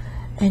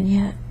 And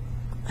yet,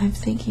 I'm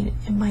thinking,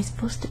 am I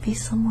supposed to be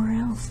somewhere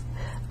else?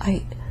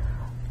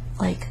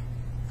 Like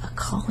a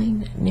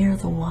calling near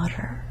the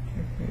water.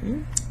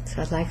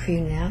 So I'd like for you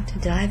now to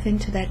dive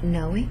into that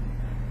knowing.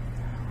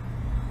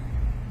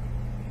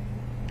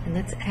 And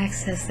let's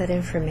access that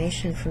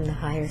information from the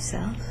higher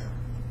self.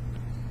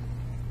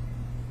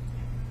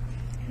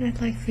 And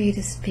I'd like for you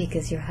to speak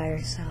as your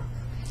higher self.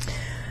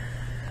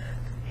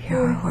 You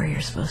are where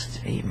you're supposed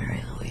to be,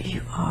 Mary Louise.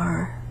 You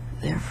are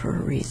there for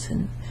a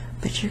reason,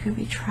 but you're going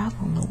to be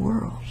traveling the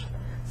world.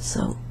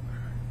 So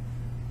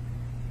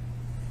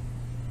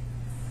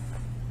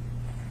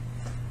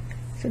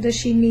does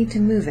she need to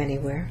move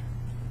anywhere?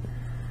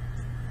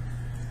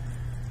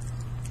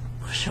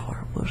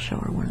 We'll show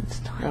her when it's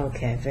time.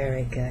 Okay,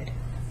 very good.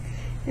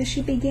 And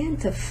she began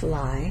to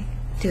fly,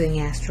 doing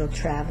astral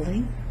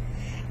traveling,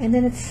 and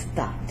then it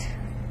stopped.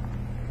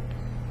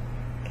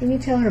 Can you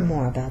tell her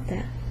more about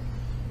that?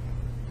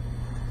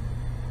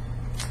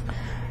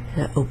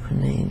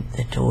 Opening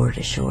the door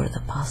to show her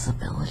the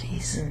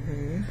possibilities.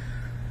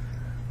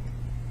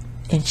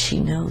 And she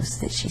knows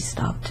that she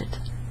stopped it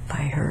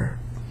by her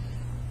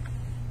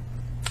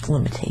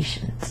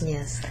limitations.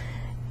 Yes.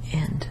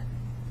 And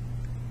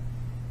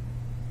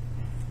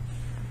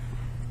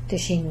does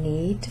she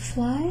need to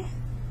fly?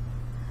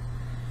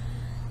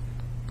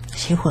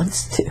 She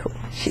wants to.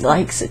 She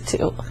likes it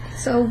to.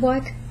 So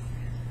what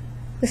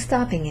was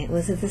stopping it?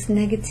 Was it this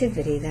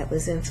negativity that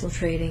was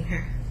infiltrating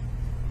her?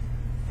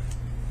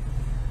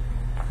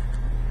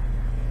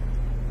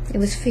 It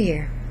was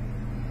fear.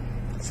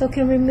 So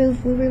we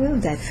remove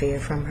that fear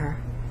from her.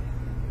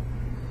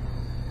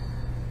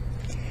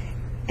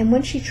 And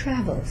when she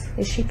travels,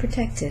 is she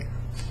protected?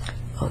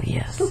 Oh,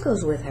 yes. Who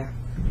goes with her?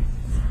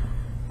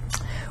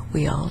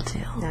 We all do.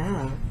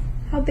 Ah.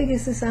 How big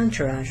is this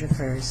entourage of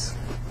hers?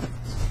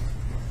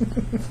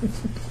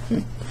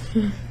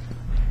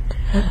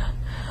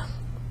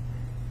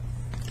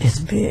 It's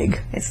big.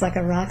 It's like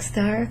a rock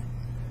star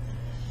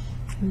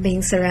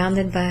being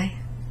surrounded by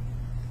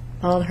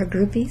all her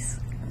groupies?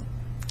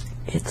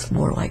 It's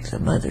more like the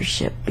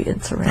mothership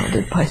being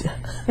surrounded by the...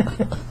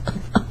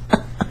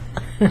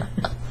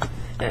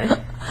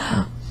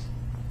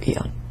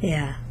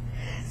 Yeah.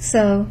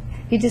 So,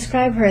 you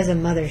describe her as a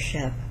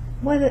mothership.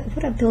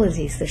 What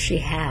abilities does she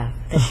have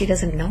that she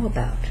doesn't know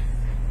about?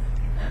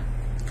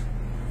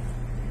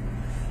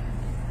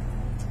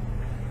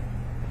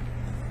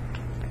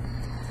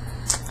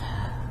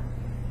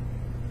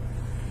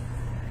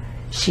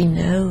 She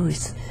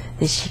knows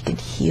that she can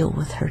heal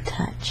with her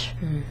touch.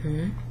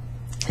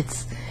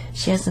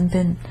 She hasn't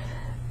been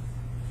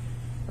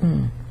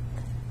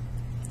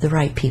the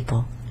right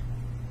people,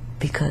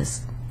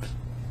 because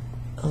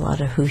a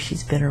lot of who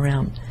she's been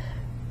around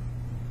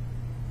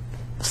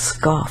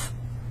scoff.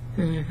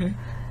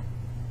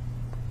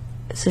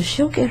 So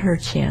she'll get her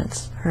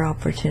chance, her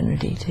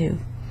opportunity too,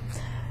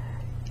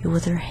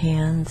 with her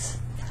hands.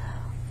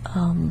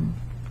 Well,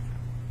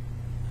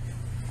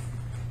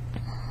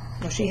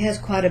 she has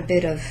quite a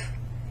bit of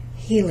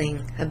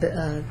healing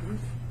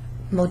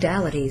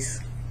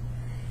modalities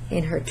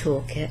in her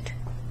toolkit.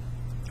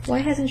 Why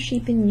hasn't she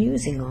been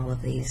using all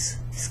of these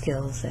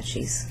skills that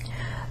she's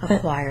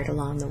acquired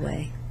along the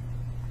way?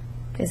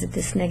 Is it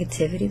this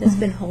negativity that's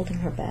been holding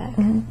her back?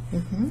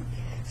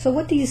 So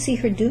what do you see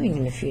her doing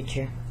in the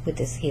future with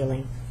this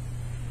healing?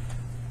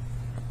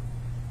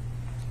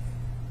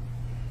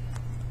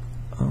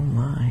 Oh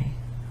my.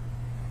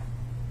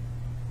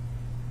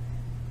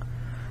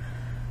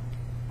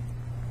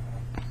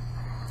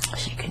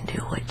 She can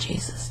do what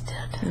Jesus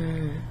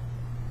did.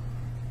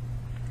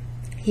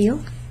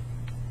 Heal?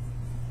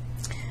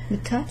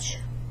 With touch?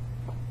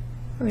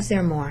 Or is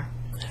there more?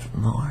 There's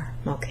more.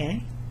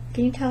 Okay.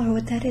 Can you tell her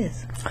what that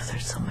is?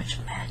 There's so much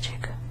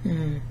magic.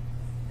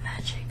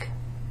 Magic.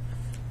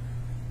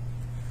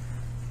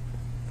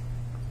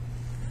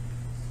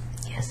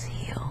 us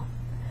heal.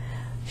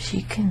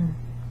 She can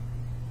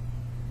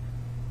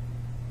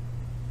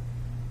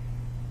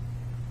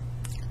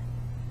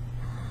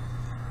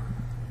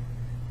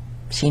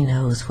she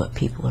knows what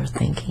people are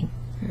thinking.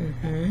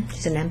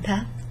 She's an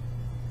empath.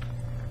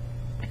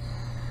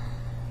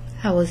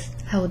 How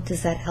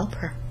does that help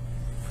her?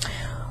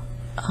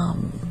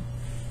 Well,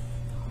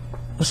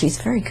 she's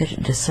very good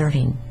at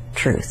discerning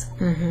truth.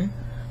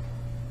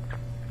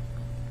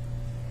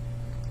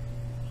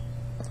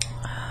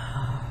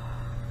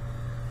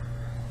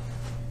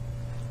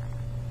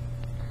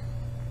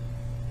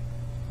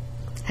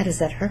 How does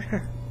that hurt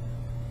her?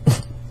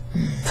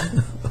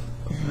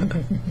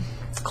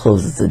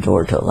 Closes the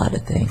door to a lot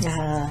of things.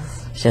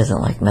 She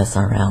doesn't like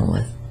messing around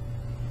with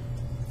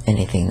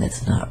anything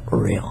that's not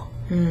real.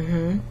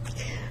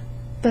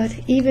 But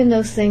even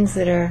those things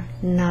that are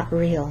not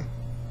real,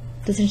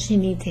 doesn't she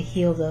need to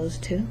heal those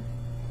too?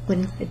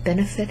 Wouldn't it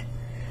benefit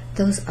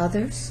those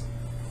others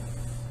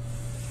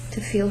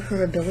to feel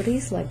her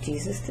abilities like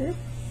Jesus did?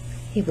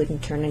 He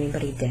wouldn't turn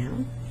anybody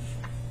down.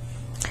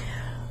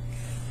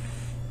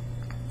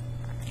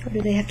 Or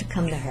do they have to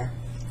come to her?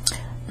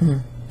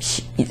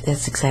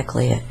 That's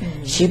exactly it.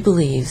 She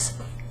believes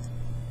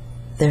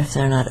that if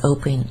they're not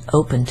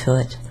open to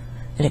it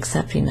and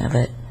accepting of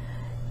it,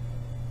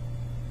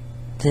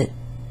 that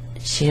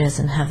she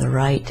doesn't have the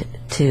right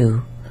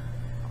to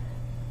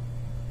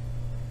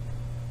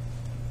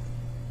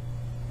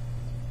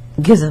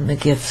give them the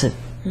gifts that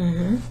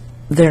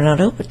they're not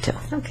open to.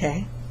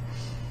 Okay.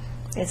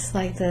 It's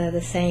like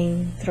the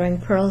saying,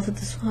 throwing pearls at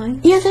the swine?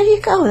 Yeah, there you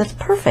go. That's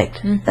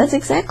perfect. That's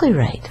exactly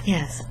right.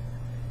 Yes.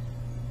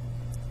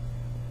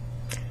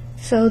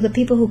 So the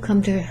people who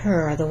come to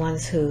her are the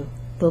ones who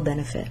will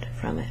benefit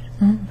from it.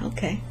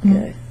 Okay,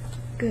 good.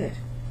 Good.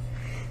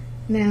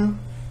 Now,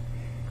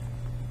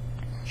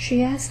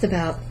 she asked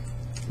about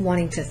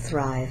wanting to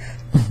thrive.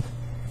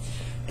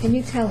 Can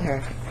you tell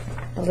her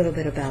a little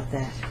bit about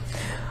that?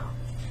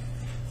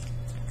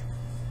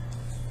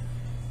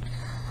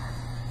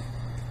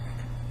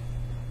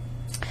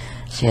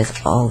 She has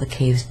all the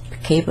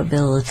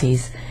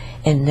capabilities,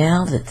 and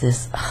now that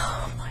this,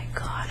 oh my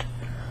God,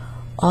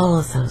 all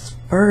of those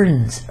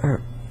burdens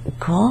are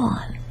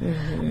gone,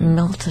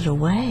 melted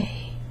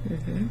away.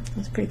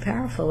 That's pretty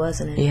powerful,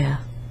 wasn't it?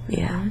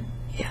 Yeah.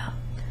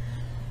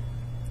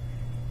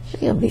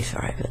 She'll be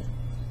thriving.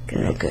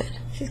 Real good.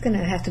 She's going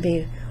to have to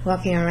be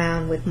walking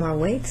around with more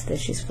weights that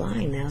she's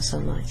flying now so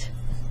much.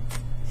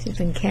 She's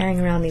been carrying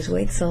around these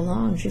weights so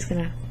long, she's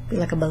going to be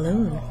like a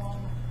balloon.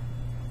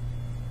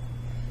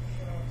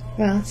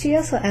 Well, she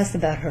also asked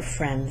about her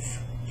friends.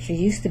 She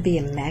used to be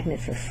a magnet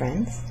for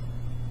friends,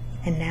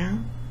 and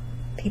now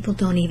people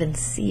don't even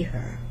see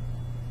her.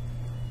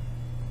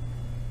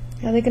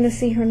 How are they going to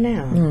see her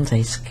now?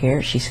 She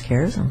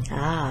scares them.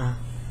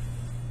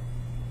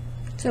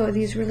 So are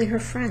these really her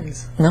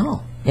friends?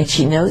 No, and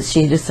she knows,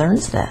 she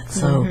discerns that.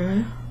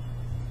 So,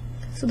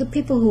 so the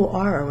people who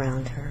are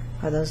around her,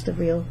 are those the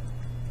real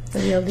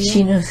deal?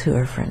 She knows who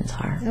her friends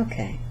are.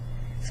 Okay.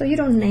 So you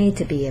don't need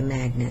to be a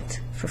magnet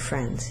for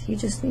friends. You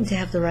just need to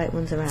have the right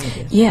ones around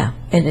you. Yeah,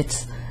 and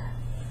it's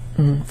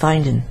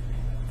finding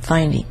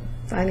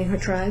her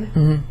tribe.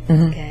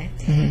 Okay.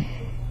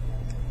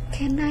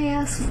 Can I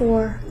ask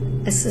for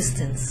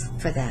assistance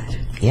for that?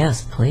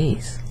 Yes,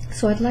 please.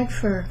 So I'd like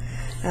for,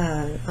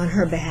 on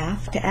her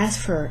behalf, to ask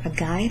for a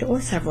guide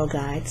or several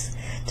guides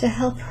to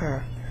help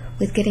her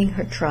with getting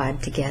her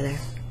tribe together.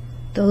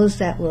 Those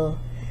that will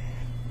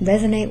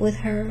resonate with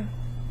her,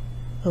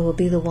 who will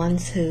be the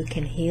ones who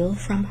can heal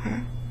from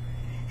her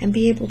and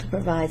be able to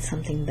provide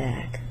something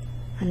back.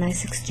 A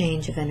nice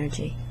exchange of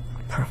energy.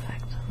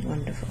 Perfect.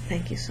 Wonderful.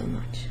 Thank you so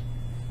much.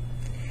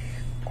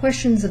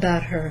 Questions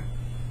about her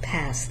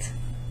past.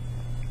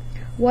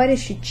 Why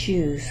does she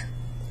choose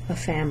a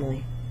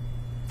family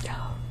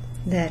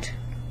that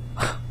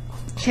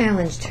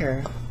challenged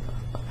her,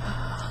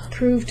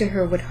 proved to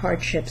her what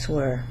hardships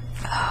were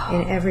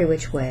in every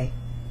which way?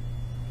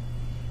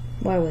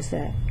 Why was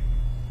that?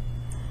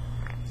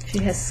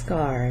 She has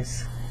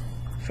scars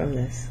from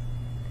this.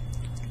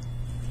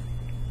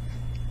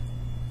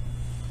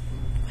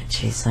 When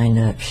she signed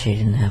up, she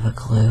didn't have a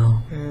clue.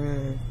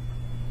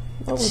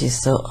 She's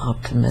so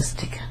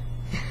optimistic.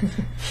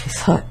 She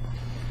thought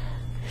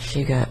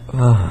she got,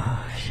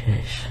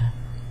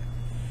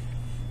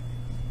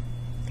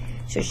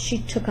 So she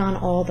took on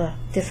all the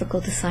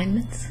difficult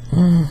assignments?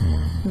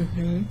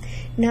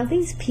 Now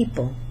these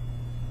people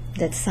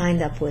that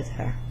signed up with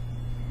her,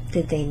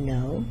 did they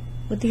know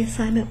what the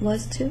assignment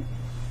was too?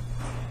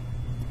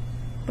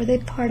 Were they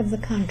part of the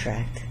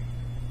contract?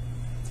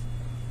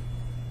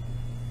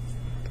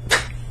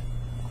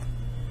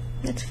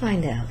 Let's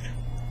find out.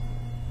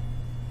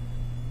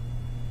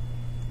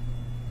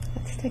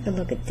 Let's take a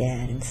look at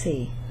Dad and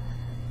see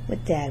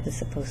what Dad was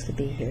supposed to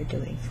be here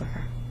doing for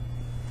her.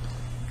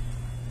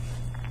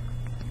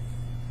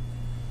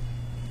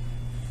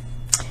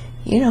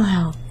 You know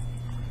how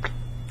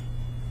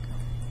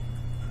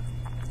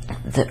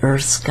the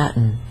Earth's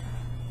gotten,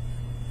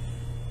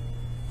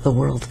 the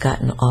world's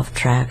gotten off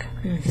track,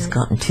 it's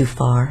gotten too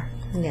far?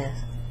 Yes.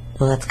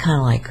 Well, that's kind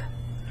of like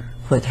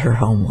what her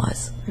home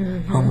was.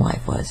 Mm-hmm. Home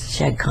life was.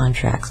 She had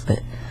contracts, but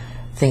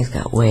things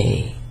got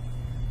way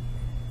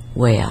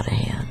out of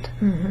hand.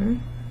 Mm-hmm.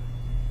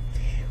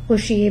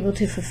 Was she able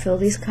to fulfill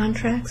these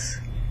contracts?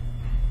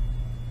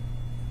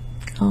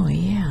 Oh,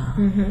 yeah.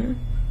 Mm-hmm.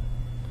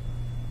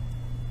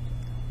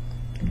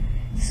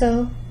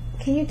 So,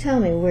 can you tell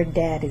me where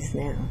Dad is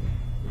now?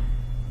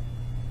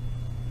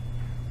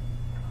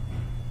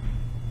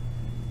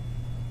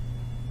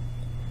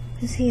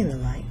 Is he in the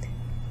light?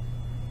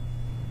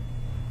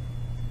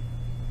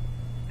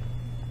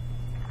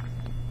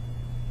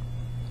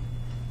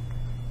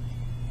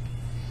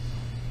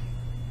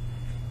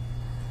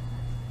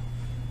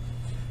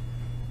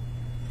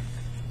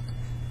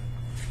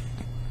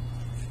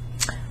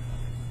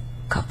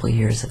 A couple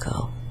years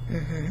ago,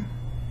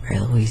 Mary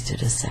Louise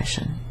did a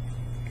session,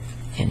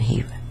 and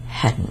he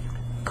hadn't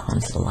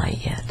gone to the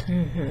light yet.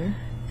 And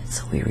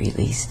so we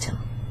released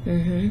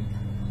him.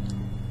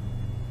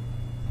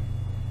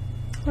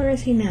 Where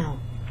is he now?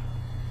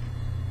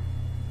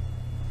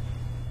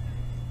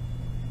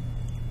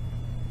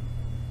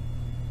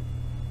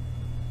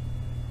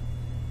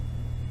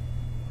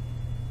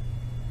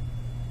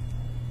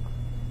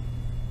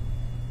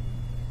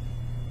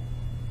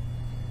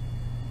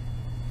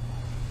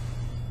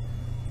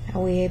 Are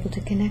we able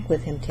to connect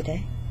with him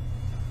today?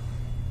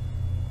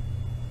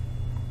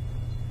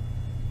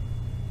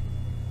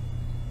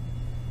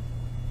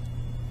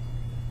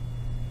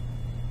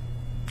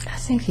 I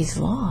think he's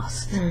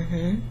lost.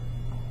 Can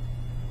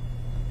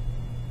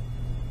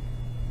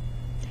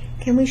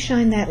we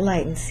shine that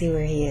light and see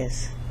where he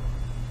is?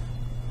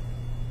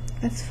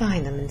 Let's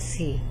find him and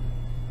see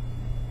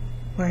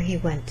where he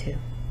went to.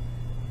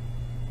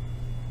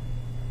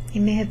 He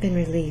may have been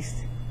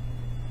released,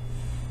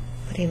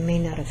 but he may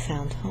not have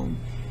found home.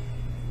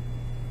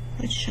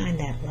 Let's shine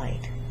that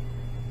light.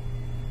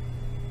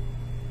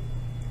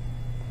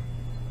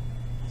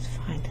 Let's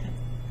find him.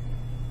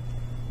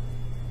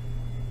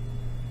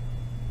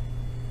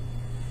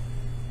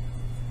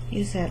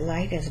 Use that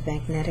light as a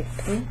magnetic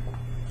pull.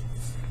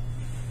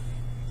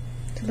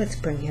 So let's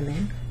bring him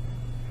in.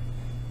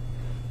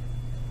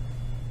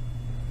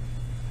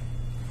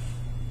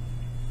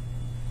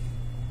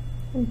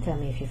 And tell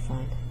me if you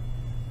find him.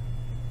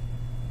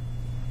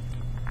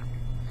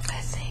 I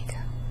think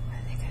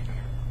I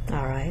did.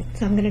 All right,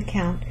 so I'm going to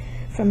count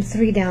from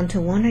 3 down to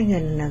 1.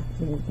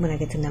 When I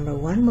get to number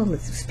 1, we'll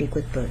let's speak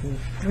with Burton.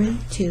 3,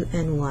 2,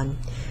 and 1.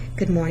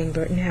 Good morning,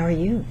 Burton. How are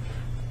you?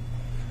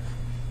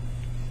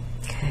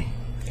 Okay.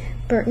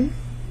 Burton,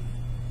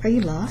 are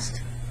you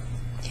lost?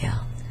 Yeah.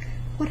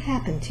 What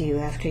happened to you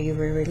after you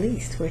were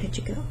released? Where did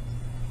you go?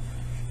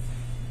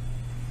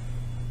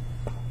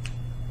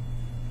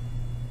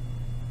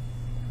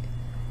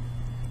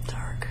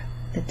 Dark.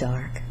 The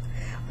dark.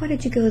 Why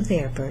did you go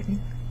there,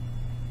 Burton?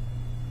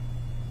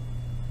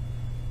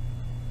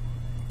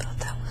 Thought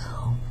that was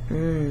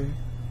home.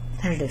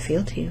 How did it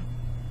feel to you?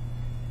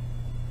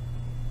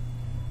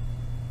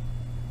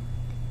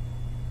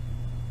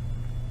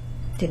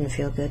 Didn't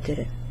feel good, did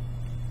it?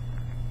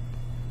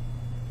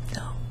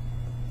 No.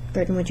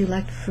 Burton, would you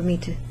like for me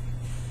to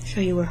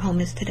show you where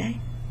home is today?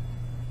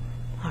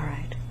 All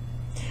right.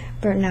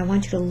 Burton, I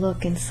want you to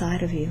look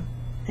inside of you,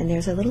 and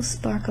there's a little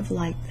spark of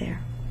light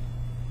there.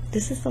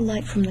 This is the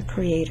light from the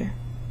Creator.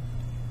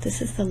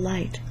 This is the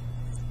light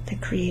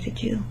that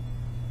created you.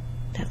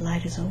 That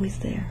light is always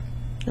there,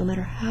 no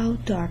matter how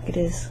dark it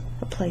is,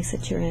 a place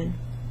that you're in.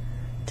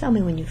 Tell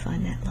me when you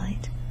find that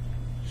light.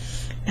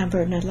 Now,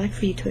 Burton, I'd like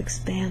for you to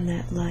expand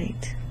that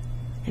light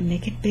and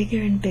make it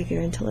bigger and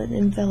bigger until it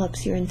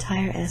envelops your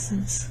entire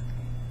essence.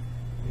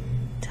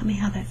 Tell me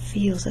how that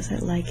feels as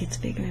that light gets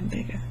bigger and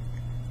bigger.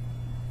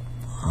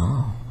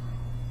 Oh.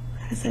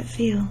 How does that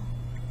feel?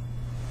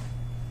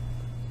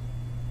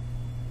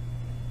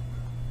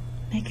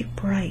 Make it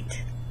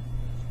bright.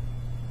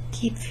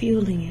 Keep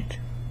fueling it.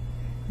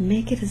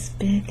 Make it as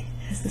big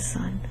as the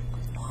sun.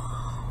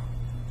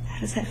 How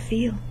does that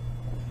feel?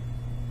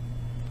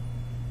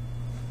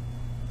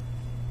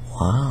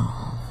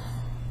 Wow.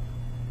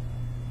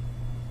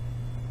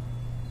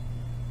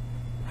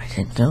 I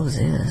didn't know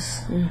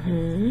this.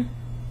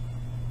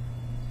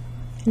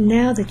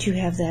 Now that you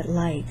have that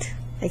light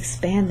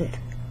expanded,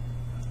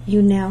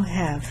 you now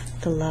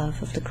have the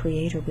love of the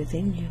Creator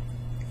within you.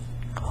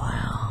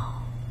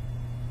 Wow.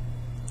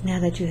 Now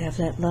that you have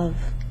that love,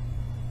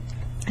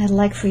 I'd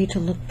like for you to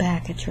look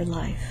back at your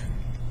life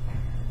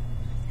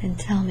and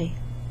tell me,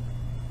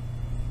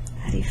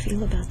 how do you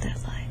feel about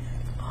that life?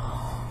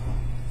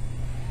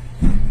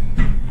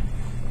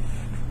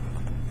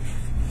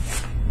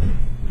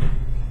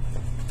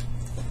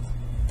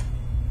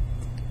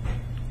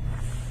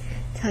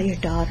 Tell your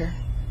daughter.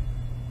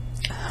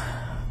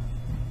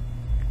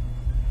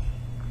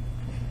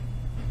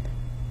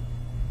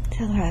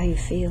 Tell her how you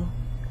feel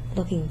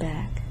looking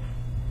back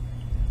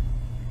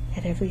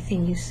at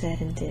everything you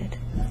said and did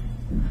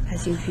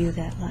as you view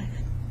that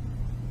life.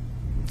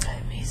 I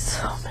made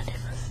so many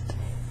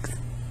mistakes.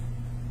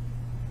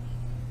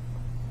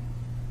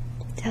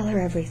 Tell her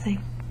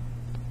everything.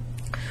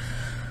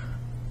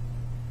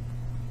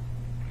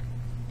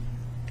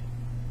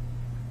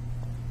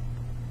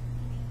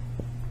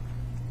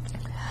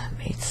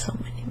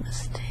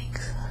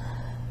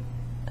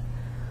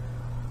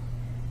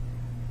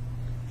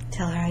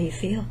 you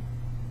feel.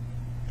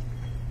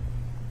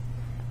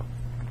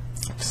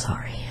 I'm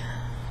sorry.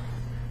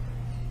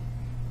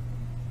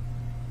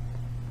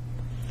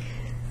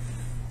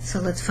 So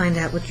let's find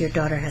out what your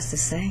daughter has to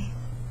say.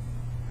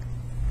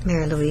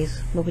 Mary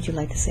Louise, what would you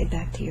like to say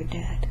back to your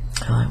dad?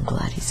 Oh, I'm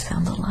glad he's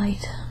found the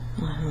light.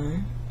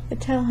 But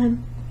tell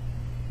him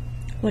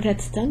what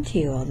it's done to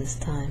you all this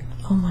time.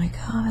 Oh my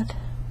God.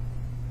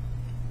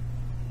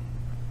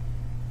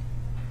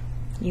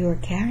 You were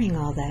carrying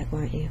all that,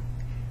 weren't you?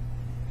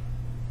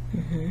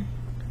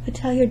 But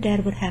tell your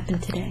dad what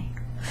happened today.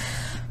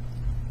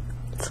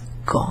 It's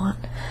gone.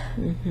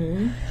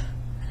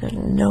 There's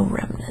no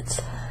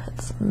remnants.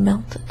 It's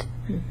melted.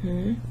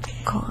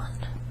 Gone.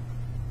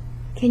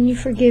 Can you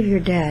forgive your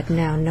dad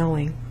now,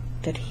 knowing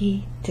that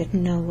he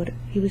didn't know what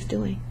he was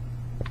doing?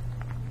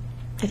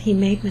 That he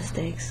made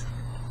mistakes?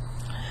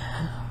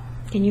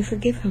 Can you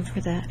forgive him for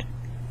that?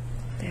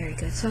 Very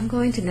good. So I'm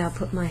going to now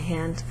put my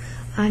hand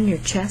on your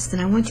chest,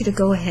 and I want you to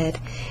go ahead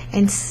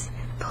and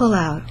pull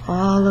out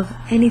all of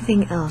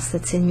anything else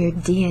that's in your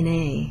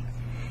DNA,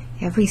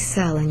 every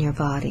cell in your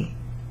body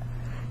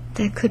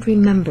that could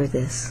remember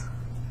this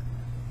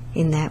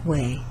in that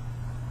way.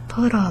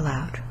 Pull it all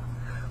out.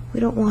 We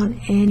don't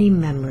want any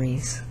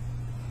memories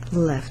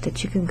left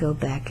that you can go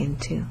back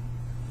into.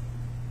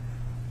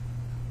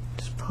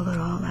 Just pull it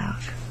all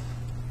out.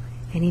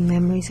 Any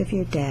memories of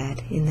your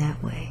dad in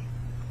that way.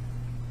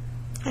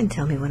 And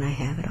tell me when I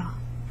have it all.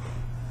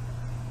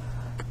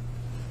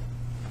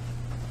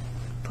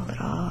 Pull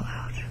it all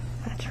out.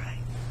 That's right.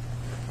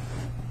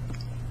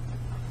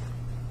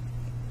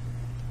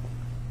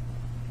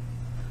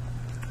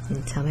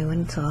 And tell me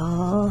when it's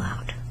all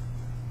out.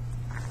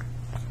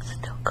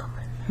 Still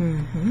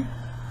coming.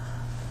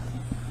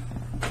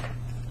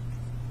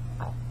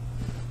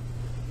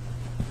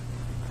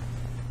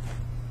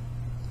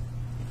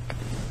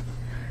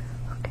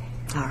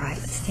 All right,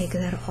 let's take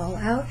that all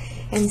out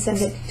and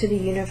send it to the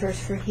universe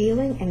for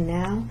healing. And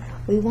now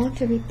we want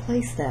to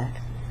replace that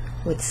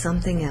with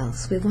something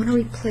else. We want to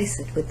replace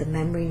it with the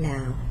memory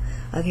now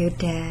of your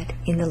dad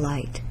in the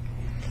light.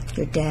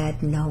 Your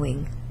dad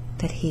knowing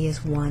that he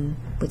is one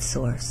with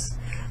Source.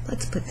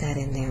 Let's put that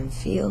in there and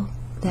feel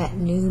that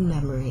new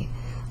memory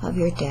of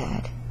your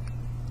dad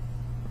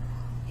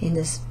in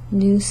this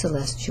new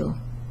celestial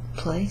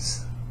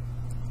place,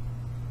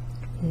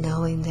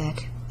 knowing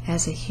that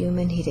as a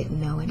human he didn't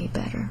know any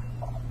better.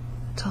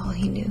 That's all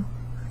he knew.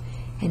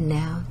 And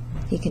now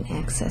he can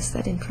access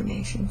that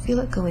information. Feel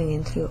it going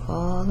in through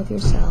all of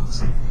your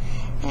cells.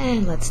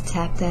 And let's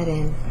tap that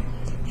in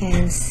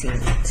and seal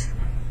it.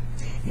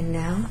 And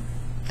now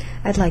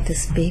I'd like to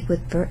speak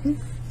with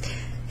Burton.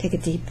 Take a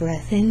deep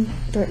breath in.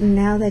 Burton,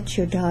 now that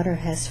your daughter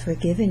has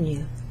forgiven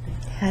you,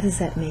 how does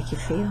that make you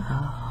feel?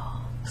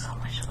 Oh, so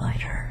much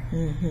lighter.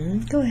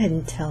 Go ahead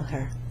and tell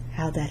her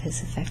how that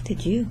has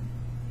affected you.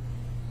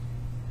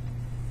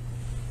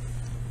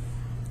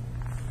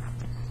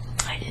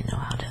 I didn't know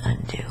how to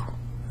undo.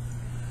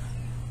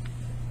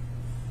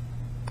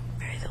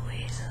 Mary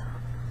Louise,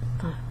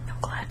 I'm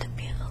glad to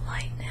be in the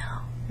light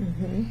now.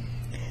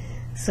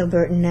 So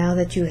Burton, now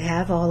that you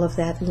have all of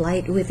that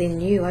light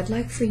within you, I'd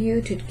like for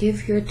you to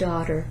give your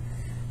daughter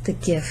the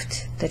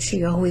gift that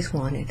she always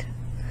wanted.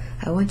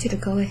 I want you to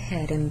go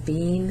ahead and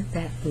beam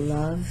that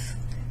love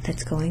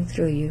that's going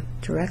through you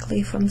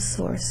directly from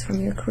Source,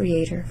 from your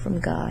Creator, from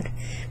God.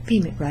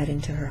 Beam it right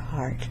into her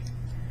heart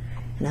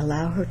and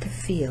allow her to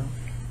feel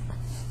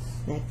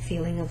that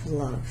feeling of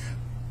love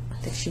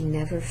that she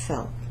never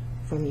felt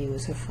from you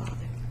as her father.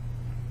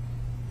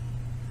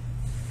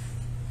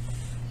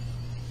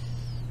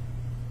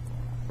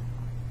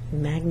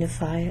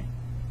 Magnify it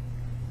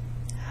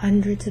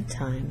hundreds of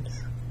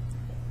times.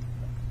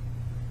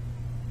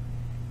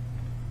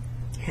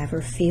 Have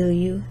her feel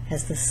you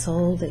as the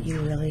soul that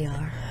you really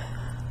are.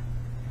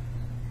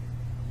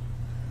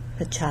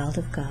 The child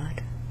of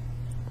God.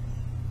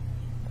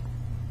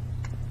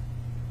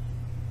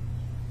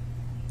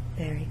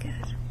 Very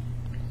good.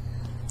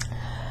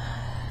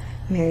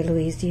 Mary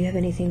Louise, do you have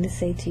anything to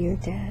say to your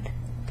dad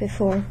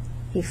before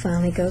he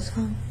finally goes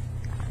home?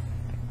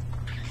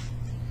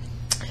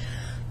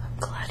 I'm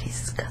glad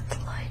he's got the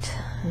light.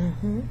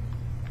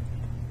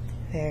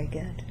 Very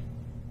good.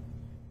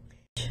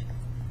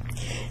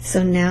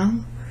 So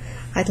now,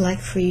 I'd like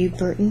for you,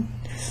 Burton,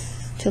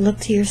 to look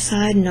to your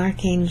side, and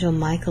Archangel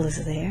Michael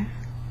is there.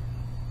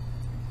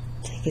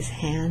 Take his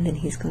hand, and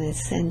he's going to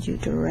send you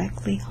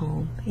directly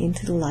home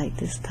into the light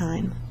this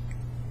time.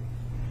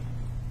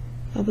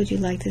 What would you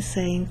like to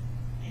say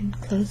in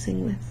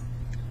closing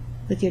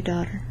with your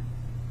daughter?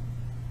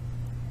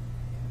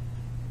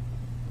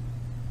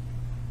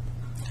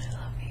 I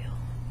love you.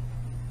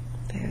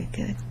 Very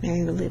good.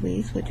 Mary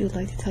Louise, would you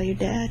like to tell your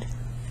dad?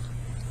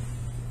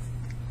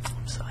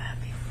 I'm so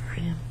happy for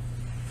him.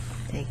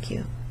 Thank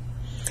you.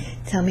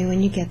 Tell me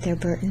when you get there,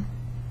 Burton.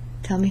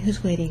 Tell me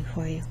who's waiting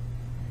for you.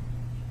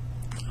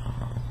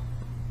 Oh,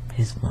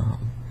 his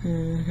mom.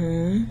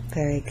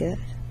 Very good.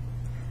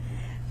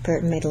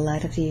 Burton, may the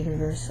light of the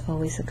universe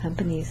always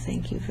accompany you.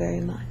 Thank you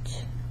very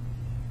much.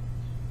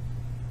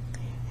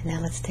 Now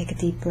let's take a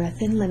deep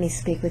breath in. Let me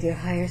speak with your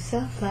higher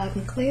self loud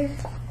and clear.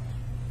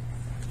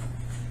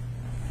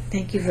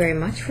 Thank you very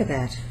much for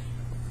that.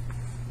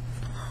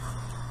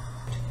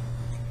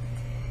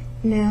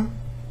 Now,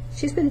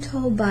 she's been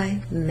told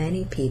by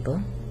many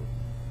people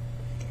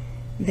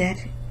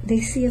that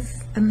they see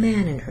a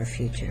man in her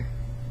future.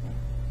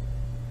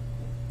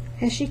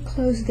 Has she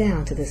closed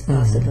down to this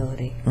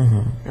possibility?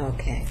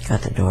 Okay.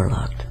 Got the door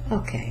locked.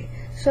 Okay.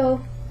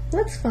 So,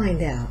 let's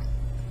find out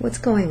what's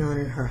going on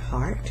in her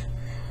heart.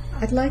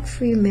 I'd like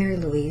for you, Mary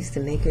Louise, to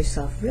make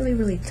yourself really,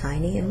 really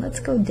tiny, and let's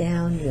go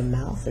down your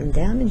mouth and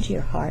down into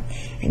your heart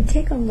and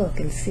take a look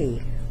and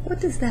see, what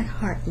does that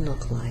heart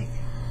look like?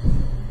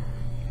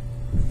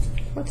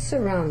 What's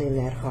surrounding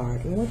that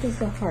heart, and what does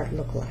the heart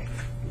look like?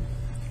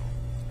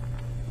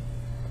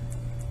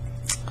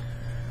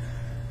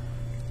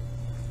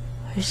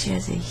 She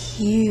has a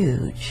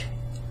huge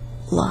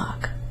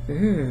lock.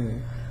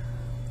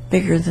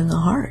 Bigger than the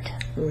heart.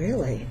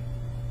 Really?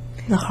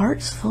 The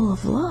heart's full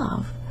of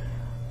love,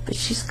 but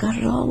she's got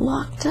it all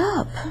locked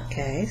up.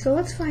 Okay, so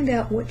let's find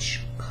out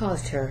which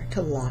caused her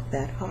to lock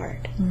that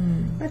heart.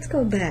 Let's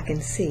go back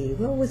and see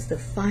what was the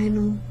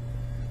final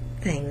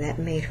thing that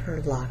made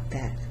her lock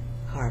that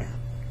heart up.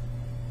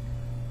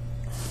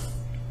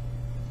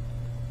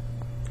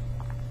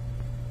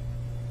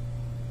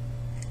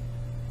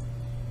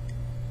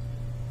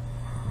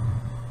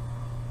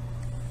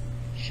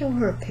 Show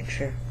her a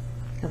picture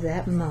of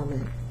that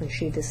moment when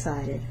she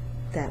decided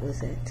that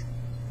was it.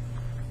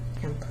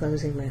 I'm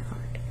closing my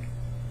heart.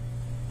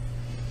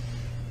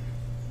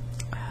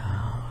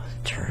 Oh,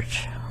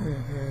 church.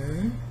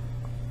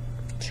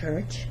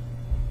 Church.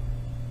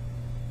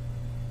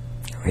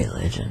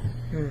 Religion.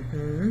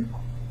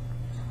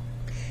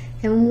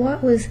 And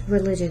what was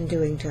religion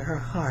doing to her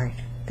heart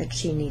that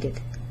she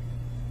needed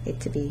it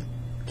to be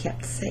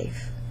kept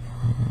safe?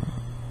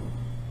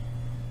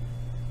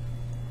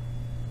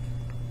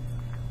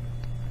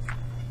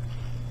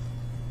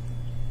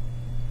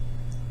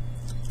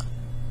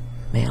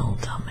 Male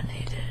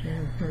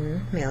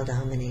dominated. Male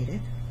dominated.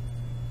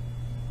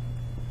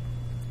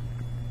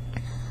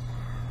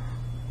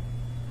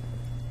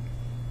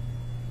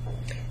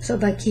 So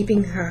by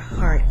keeping her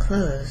heart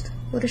closed,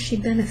 what does she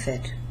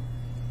benefit?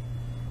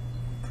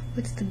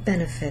 What's the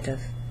benefit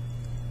of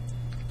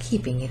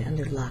keeping it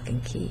under lock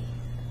and key?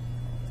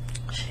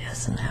 She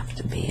doesn't have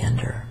to be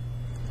under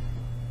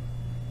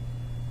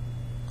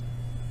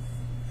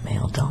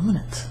male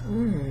dominance.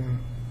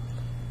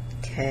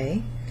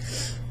 Okay.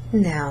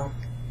 Now,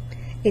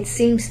 it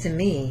seems to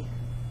me,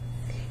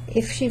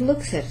 if she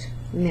looks at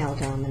male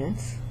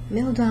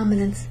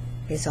dominance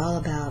is all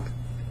about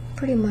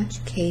pretty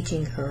much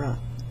caging her up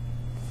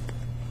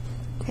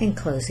and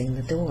closing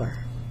the door.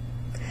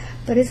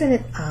 But isn't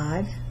it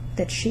odd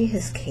that she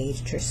has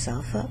caged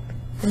herself up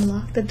and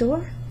locked the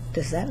door?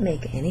 Does that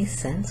make any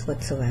sense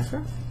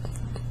whatsoever?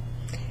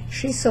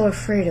 She's so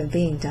afraid of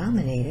being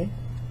dominated,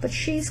 but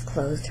she's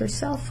closed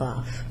herself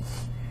off.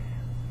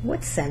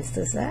 What sense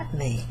does that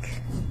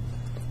make?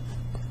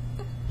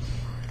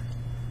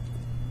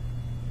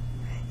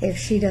 If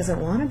she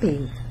doesn't want to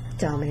be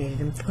dominated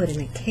and put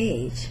in a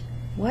cage,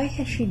 why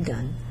has she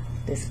done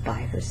this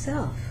by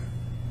herself?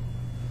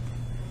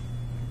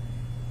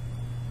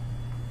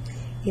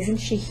 Isn't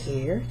she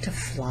here to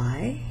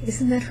fly?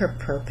 Isn't that her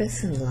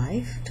purpose in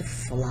life, to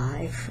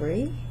fly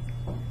free?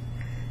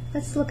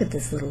 Let's look at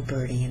this little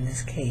birdie in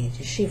this cage.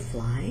 Is she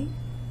flying?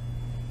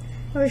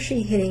 Or is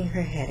she hitting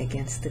her head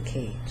against the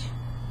cage?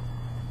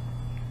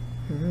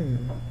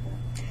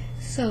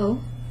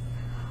 So,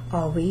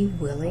 are we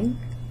willing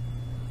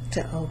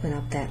to open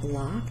up that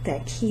lock,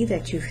 that key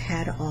that you've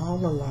had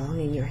all along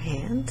in your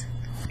hand?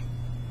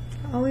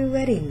 Are we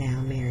ready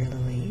now, Mary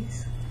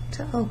Louise,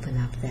 to open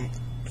up that?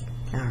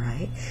 All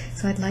right.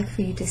 So I'd like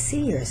for you to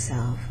see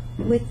yourself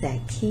with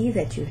that key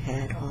that you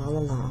had all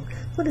along.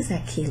 What does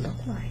that key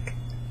look like?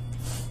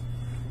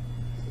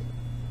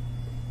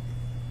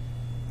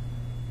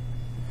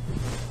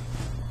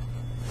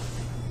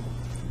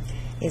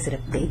 Is it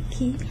a big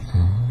key?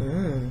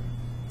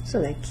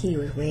 So that key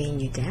was weighing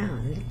you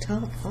down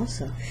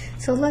also.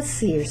 So let's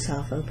see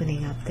yourself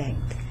opening up that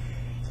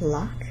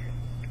lock,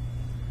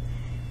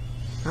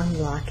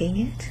 unlocking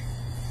it,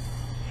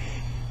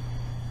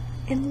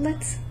 and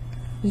let's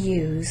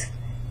use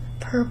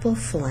purple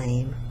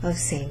flame of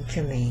Saint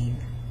Germain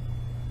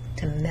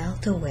to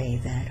melt away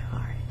that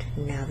heart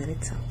now that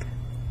it's open.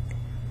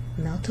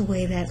 Melt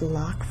away that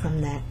lock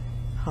from that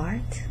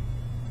heart.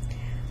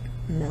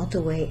 Melt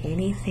away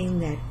anything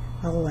that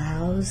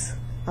allows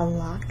a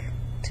lock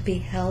to be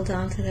held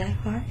onto that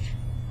heart.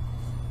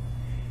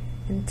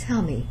 And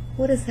tell me,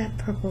 what does that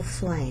purple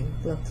flame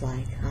look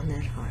like on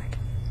that heart?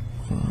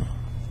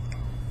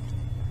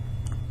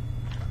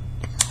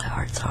 The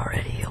heart's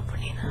already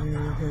opening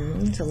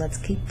up. So let's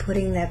keep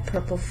putting that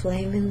purple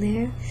flame in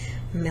there,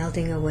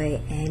 melting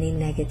away any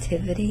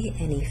negativity,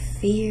 any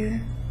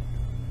fear.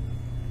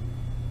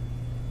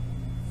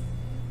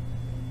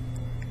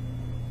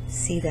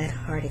 See that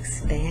heart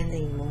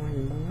expanding more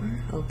and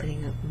more,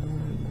 opening up more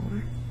and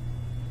more.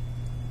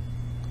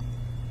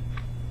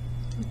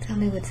 Tell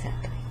me what's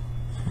happening.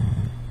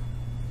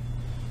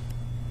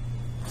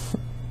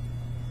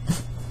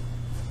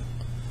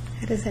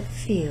 How does that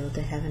feel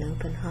to have an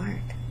open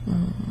heart?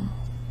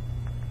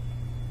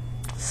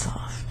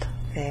 Soft.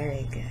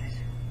 Very good.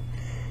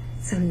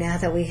 So now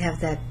that we have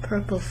that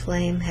purple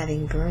flame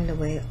having burned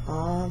away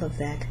all of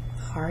that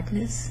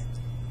hardness,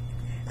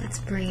 let's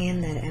bring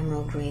in that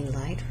emerald green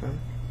light from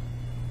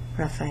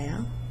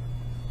Raphael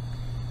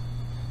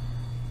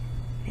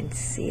and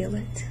seal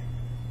it.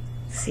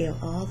 Seal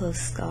all those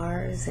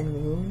scars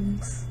and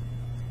wounds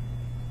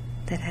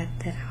that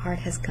heart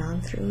has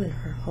gone through in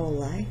her whole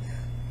life.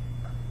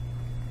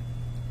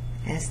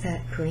 As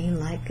that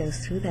green light goes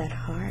through that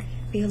heart,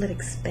 feel it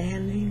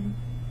expanding.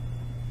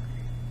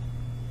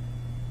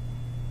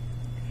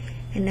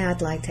 And now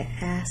I'd like to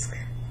ask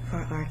for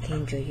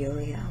Archangel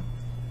Uriel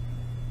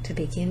to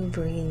begin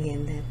bringing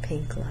in that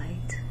pink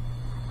light,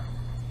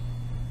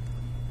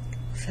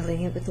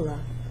 filling it with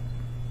love.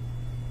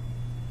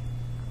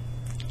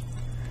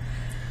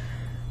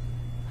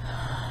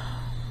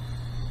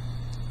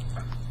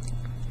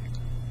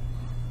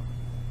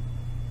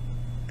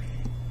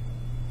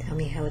 Tell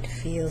me how it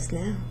feels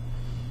now.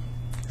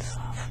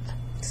 Soft.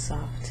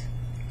 Soft.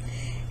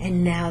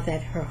 And now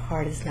that her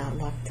heart is not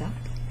locked up,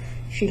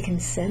 she can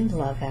send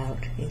love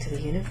out into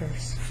the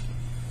universe.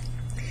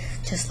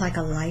 Just like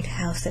a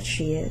lighthouse that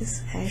she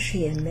is, as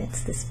she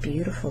emits this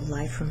beautiful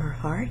light from her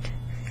heart,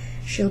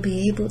 she'll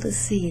be able to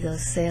see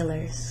those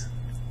sailors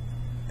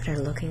that are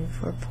looking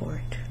for a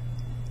port,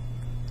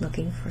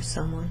 looking for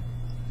someone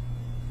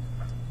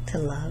to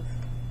love.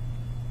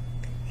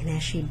 And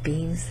as she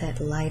beams that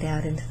light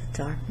out into the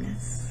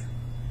darkness,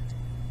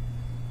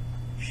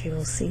 she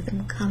will see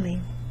them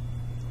coming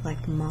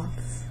like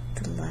moths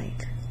to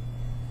light.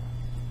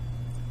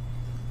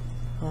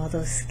 All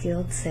those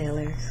skilled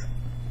sailors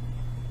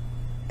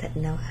that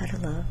know how to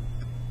love,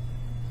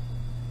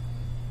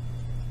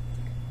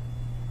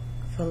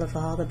 full of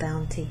all the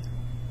bounty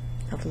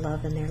of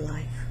love in their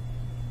life,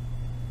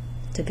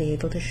 to be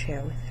able to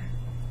share with her.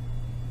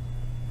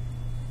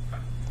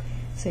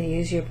 So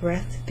use your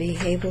breath to be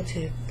able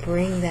to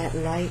bring that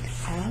light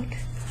out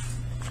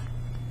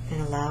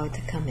and allow it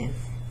to come in.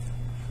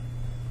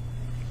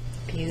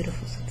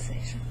 Beautiful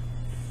sensation.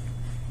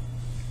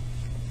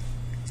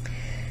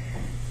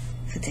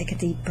 So take a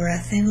deep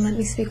breath in. Let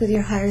me speak with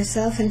your higher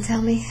self and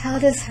tell me, how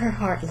does her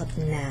heart look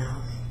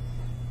now?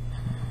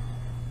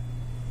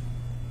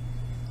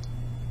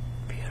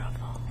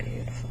 Beautiful.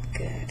 Beautiful.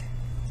 Good.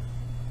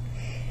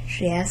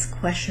 She asked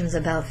questions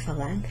about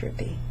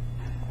philanthropy.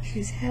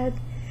 She's had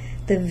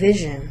the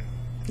vision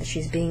that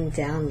she's being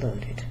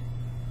downloaded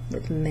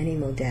with many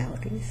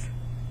modalities.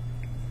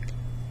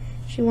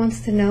 She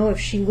wants to know if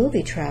she will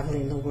be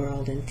traveling the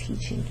world and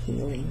teaching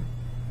healing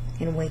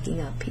and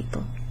waking up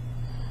people.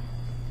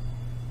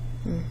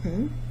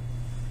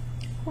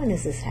 When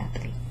is this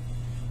happening?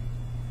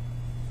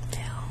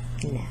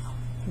 Now.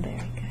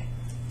 Very good.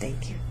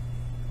 Thank you.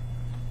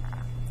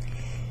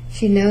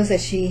 She knows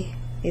that she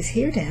is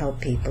here to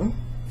help people.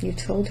 You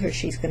told her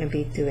she's going to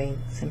be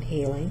doing some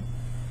healing.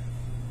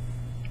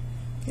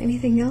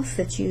 Anything else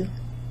that you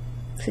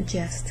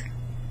suggest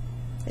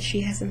that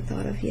she hasn't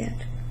thought of yet?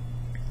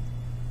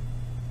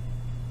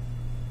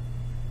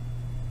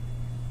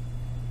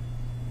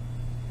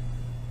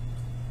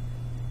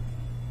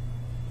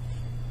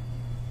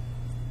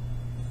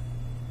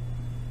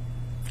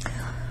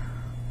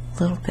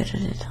 A little bit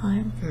at a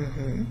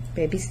time.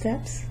 Baby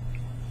steps?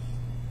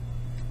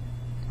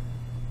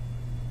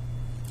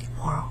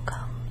 More will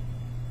come.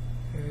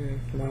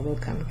 More will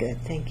come.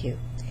 Good. Thank you.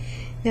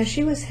 Now,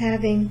 she was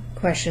having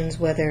questions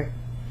whether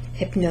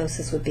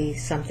hypnosis would be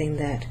something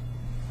that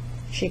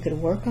she could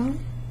work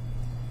on,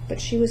 but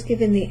she was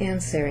given the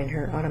answer in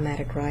her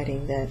automatic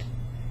writing that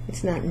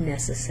it's not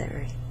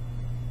necessary.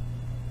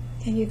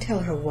 Can you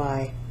tell her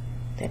why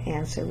that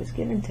answer was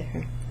given to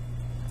her?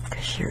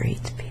 Because she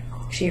reads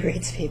people. She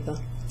reads people.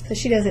 So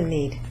she doesn't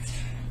need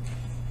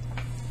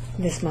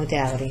this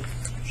modality.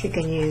 She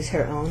can use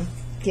her own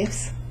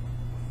gifts.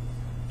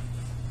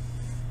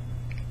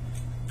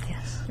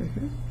 Yes.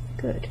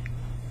 Good.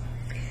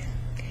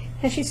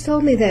 And she's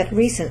told me that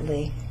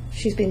recently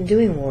she's been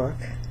doing work,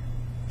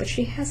 but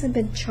she hasn't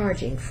been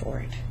charging for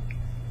it.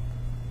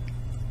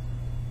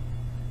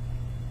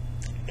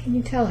 Can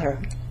you tell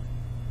her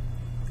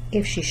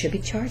if she should be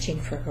charging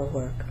for her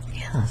work?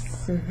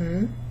 Yes.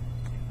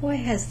 Why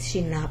has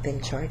she not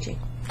been charging?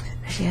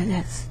 She has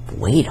that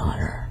weight on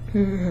her.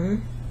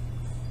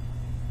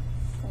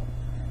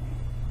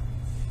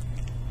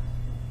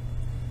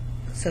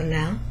 So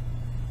now?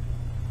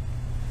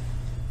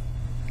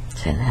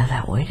 She doesn't have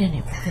that weight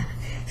anymore.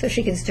 So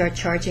she can start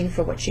charging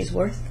for what she's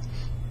worth?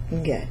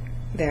 Good.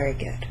 Very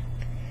good.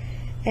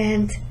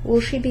 And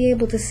will she be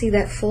able to see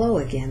that flow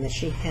again that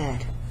she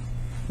had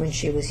when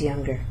she was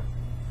younger?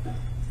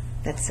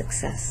 That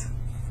success.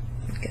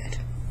 Good.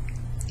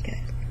 Good.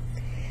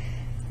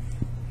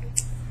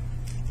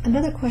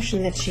 Another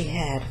question that she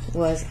had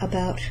was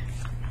about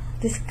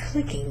this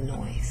clicking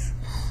noise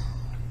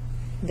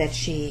that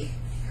she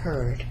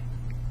heard.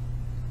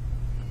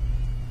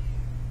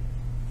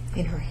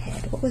 in her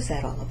head. What was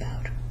that all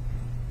about?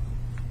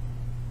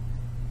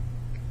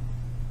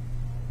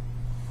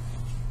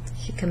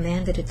 She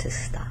commanded it to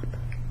stop.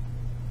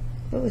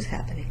 What was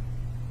happening?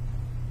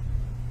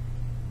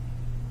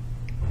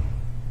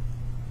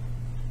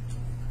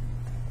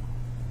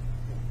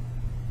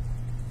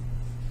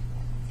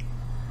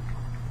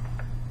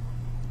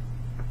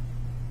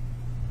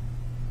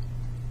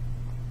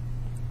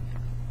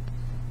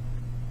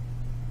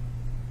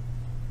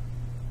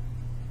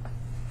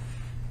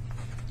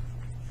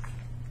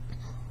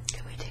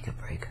 Can we take a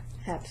break?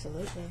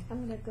 Absolutely.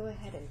 I'm going to go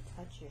ahead and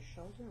touch your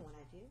shoulder when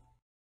I do.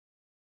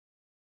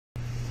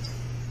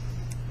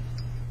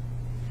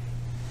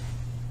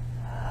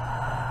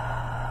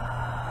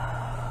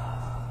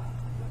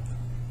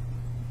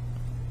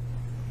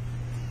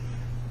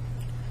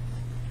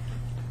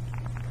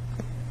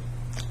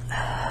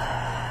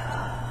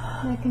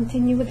 I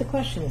continue with the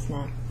questions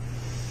now.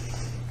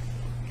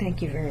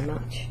 Thank you very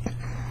much.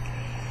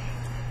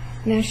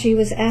 Now, she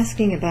was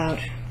asking about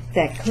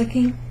that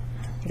clicking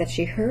that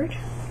she heard.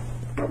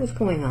 What was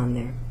going on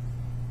there?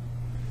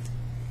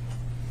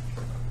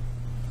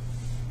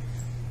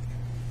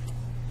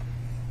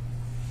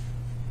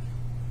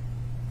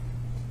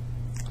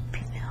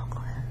 Pineal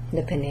gland.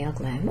 The pineal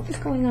gland. What was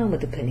going on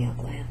with the pineal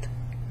gland?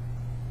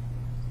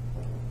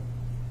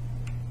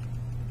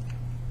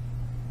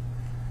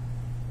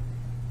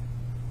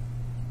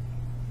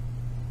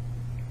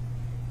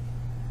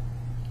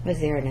 Was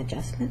there an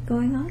adjustment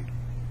going on?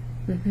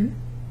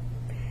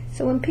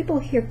 So when people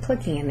hear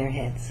clicking in their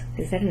heads,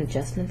 is that an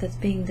adjustment that's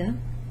being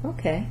done?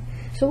 Okay.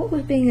 So what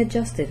was being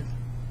adjusted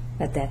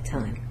at that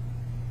time?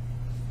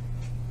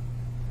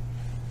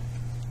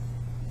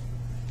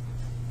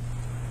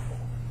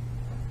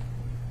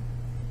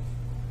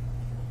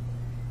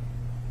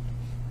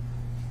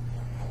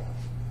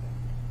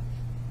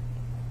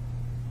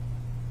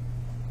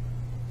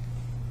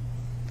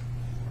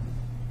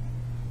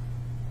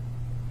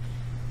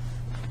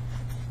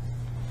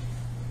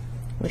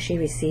 Was she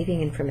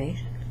receiving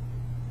information?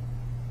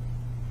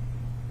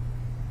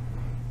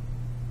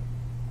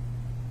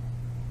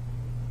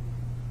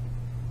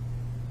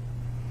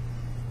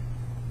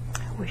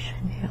 I wish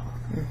I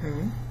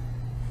knew.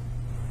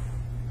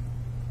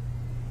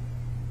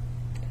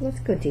 Let's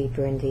go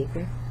deeper and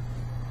deeper.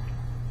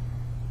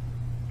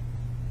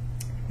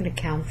 I'm going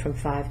to count from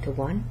 5 to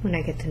 1. When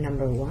I get to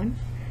number 1,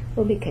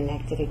 we'll be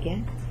connected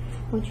again.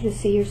 I want you to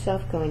see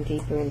yourself going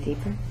deeper and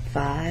deeper.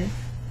 5.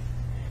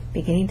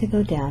 Beginning to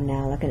go down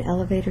now like an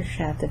elevator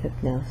shaft of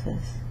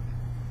hypnosis.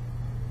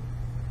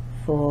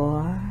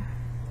 4.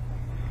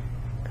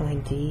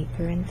 Going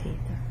deeper and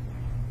deeper.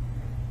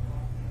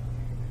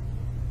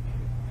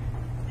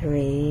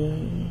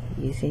 3.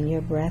 Using your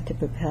breath to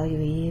propel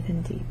you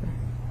even deeper.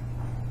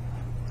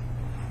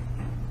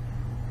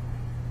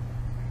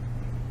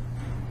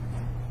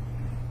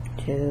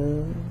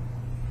 2.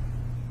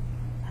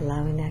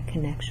 Allowing that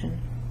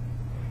connection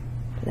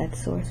to that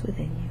source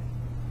within you.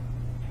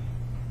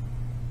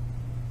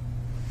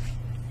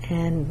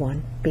 And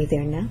 1. Be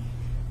there now.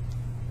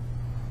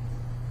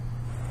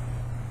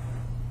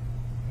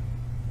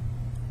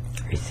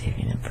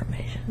 Receiving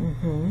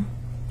information.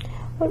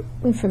 What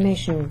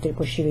information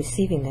was she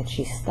receiving that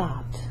she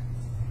stopped?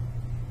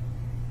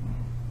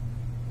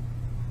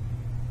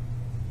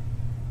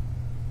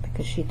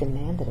 Because she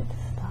demanded it to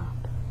stop.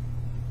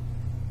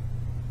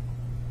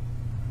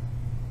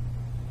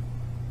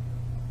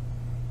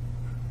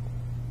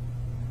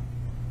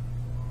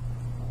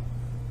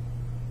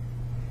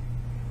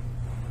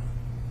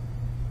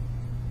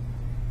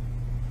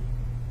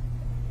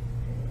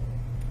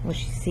 Was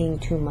she seeing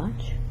too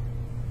much?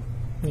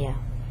 Yeah.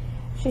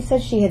 She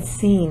said she had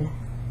seen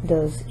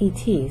those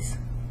ETs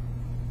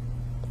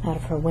out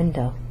of her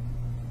window.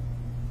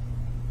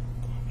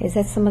 Is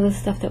that some of the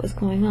stuff that was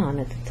going on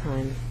at the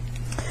time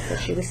that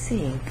she was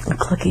seeing? The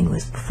clicking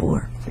was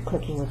before. The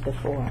clicking was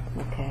before,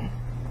 okay.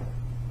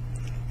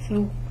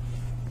 So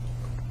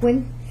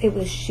when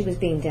she was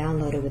being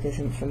downloaded with this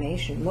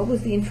information, what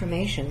was the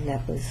information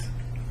that was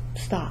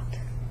stopped?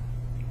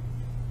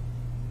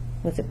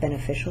 Was it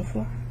beneficial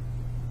for her?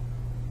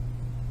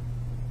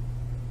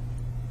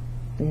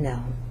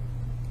 No.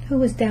 Who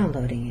was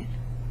downloading it?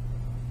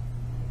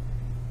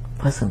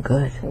 Wasn't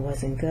good. It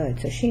wasn't good.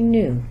 So she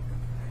knew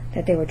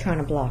that they were trying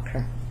to block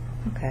her.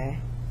 Okay.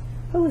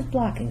 Who was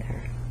blocking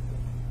her?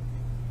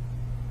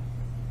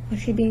 Was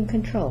she being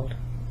controlled?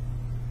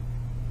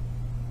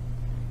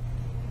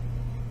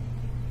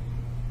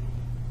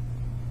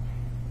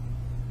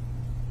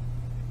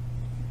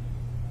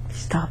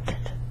 Stopped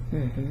it.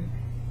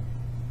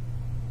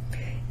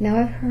 Now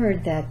I've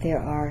heard that there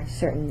are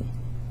certain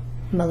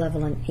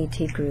malevolent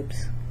ET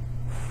groups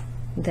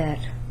that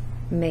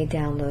may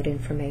download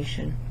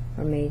information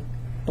or may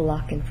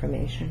block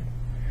information.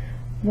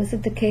 Was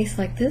it the case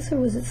like this, or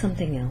was it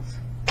something else?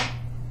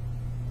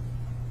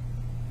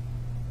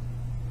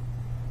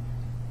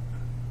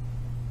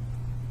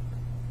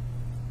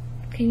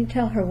 Can you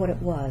tell her what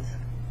it was?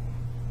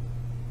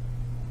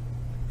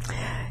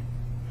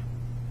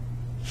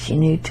 She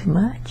knew too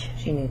much.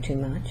 She knew too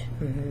much.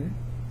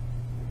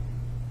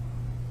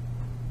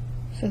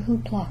 So who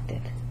blocked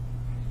it?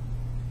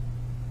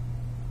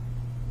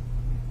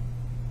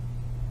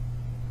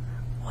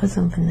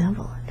 Wasn't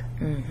benevolent.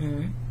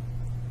 Mm-hmm.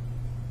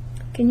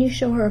 Can you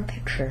show her a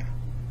picture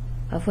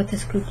of what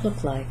this group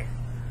looked like?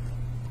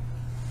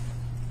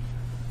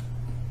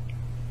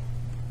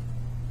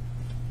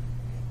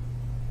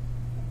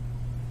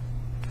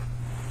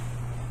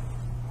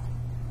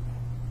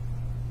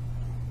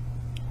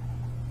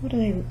 What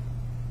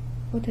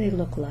do they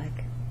look like?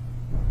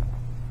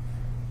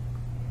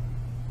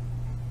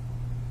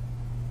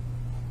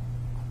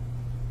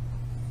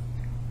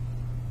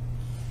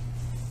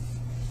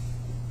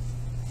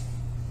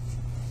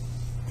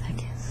 I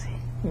can't see.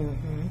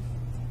 Mm-hmm.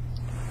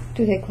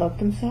 Do they cloak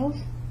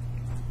themselves?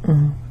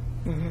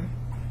 Mm-hmm. Mm-hmm.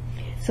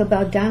 So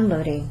about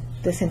downloading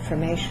this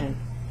information,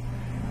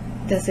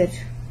 does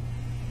it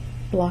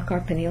block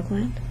our pineal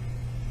gland?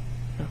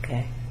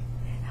 Okay.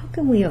 How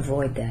can we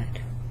avoid that?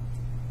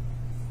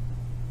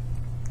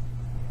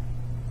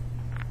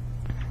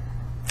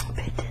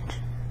 Pay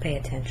attention. Pay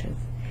attention.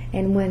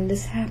 And when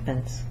this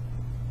happens,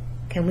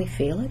 can we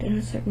feel it in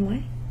a certain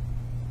way?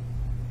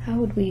 How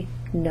would we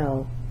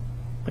know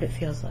what it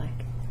feels like?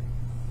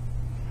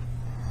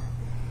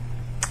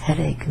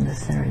 Headache in the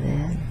center of the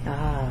head.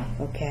 Ah,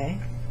 okay.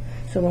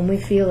 So when we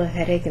feel a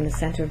headache in the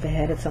center of the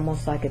head, it's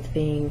almost like it's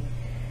being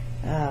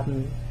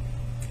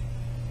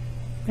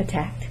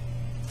attacked.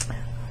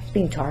 It's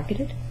being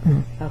targeted.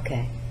 Mm.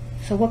 Okay.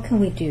 So what can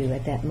we do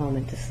at that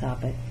moment to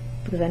stop it?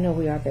 Because I know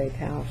we are very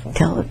powerful.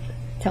 Tell it.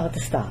 Tell it to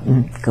stop.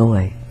 Go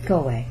away. Go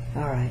away.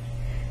 All right.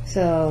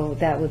 So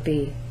that would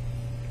be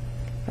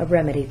a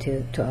remedy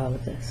to all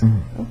of this.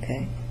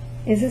 Okay.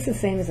 Is this the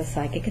same as a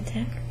psychic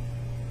attack?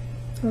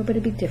 Or would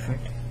it be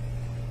different?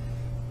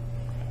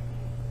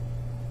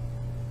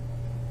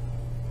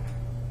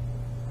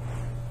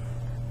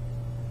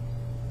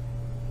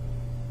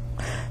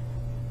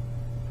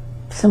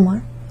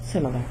 Similar.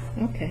 Similar.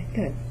 Okay,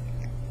 good.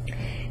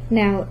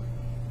 Now,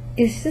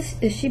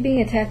 is she being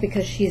attacked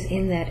because she's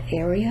in that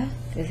area?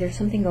 Is there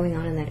something going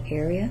on in that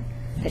area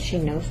that she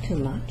knows too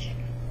much?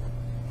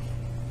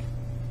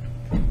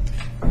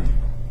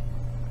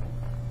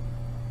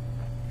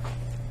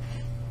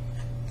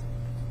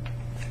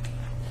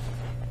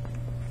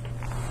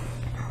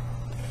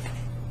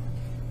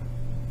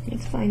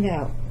 Let's find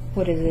out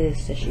what it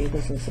is that she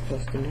wasn't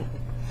supposed to know.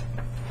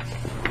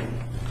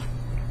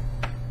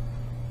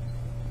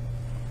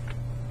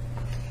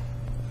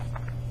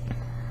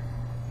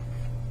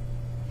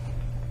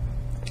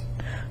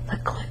 The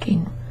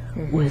clicking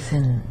was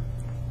in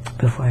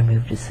before I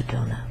moved to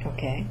Sedona.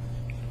 Okay.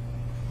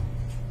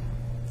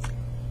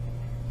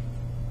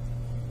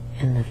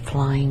 And the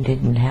flying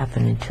didn't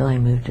happen until I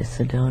moved to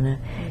Sedona.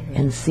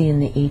 And seeing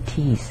the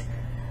ETs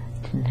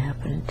didn't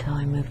happen until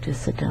I moved to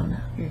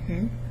Sedona.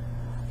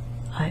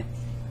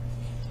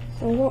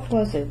 So what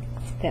was it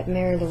that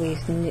Mary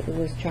Louise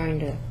was trying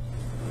to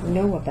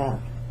know about?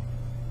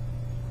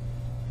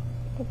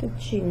 What did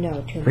she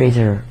know too much? Raise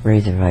her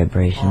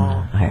vibration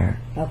higher.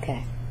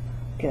 Okay,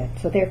 good.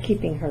 So they're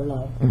keeping her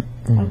low.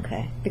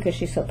 Okay, because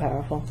she's so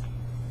powerful.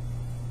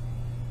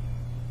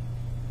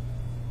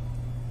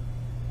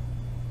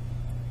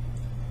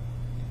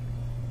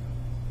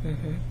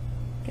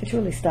 It's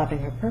really stopping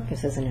her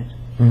purpose, isn't it?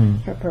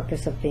 Her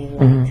purpose of being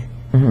light.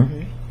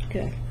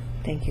 Good.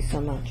 Thank you so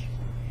much.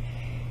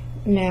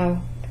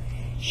 Now,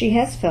 she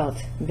has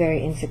felt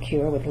very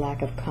insecure with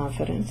lack of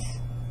confidence.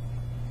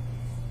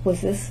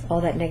 Was this all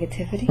that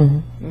negativity?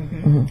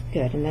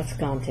 Good, and that's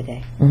gone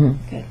today.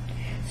 Good.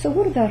 So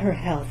what about her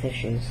health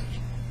issues?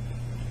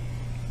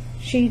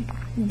 She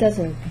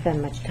doesn't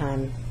spend much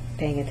time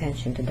paying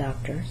attention to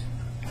doctors,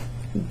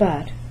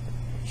 but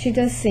she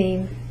does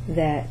seem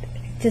that,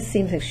 it just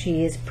seems like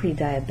she is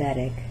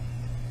pre-diabetic.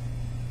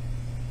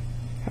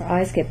 Her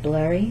eyes get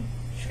blurry.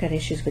 She's got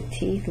issues with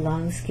teeth,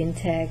 lungs, skin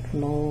tags,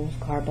 moles,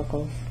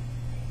 carbuncles,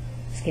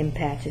 skin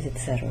patches,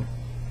 etc.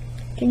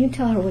 Can you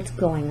tell her what's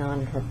going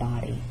on in her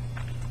body?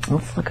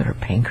 Let's look at her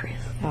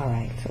pancreas. All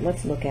right, so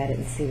let's look at it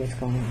and see what's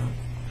going on.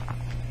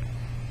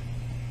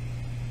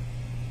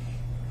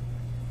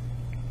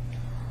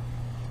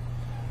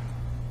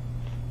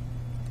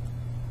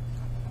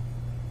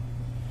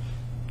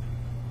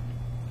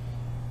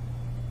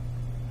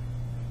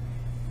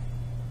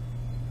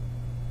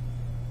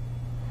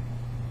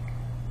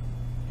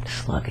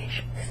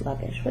 Sluggish.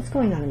 Sluggish. What's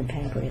going on in the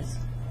pancreas?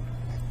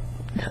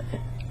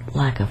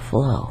 Lack of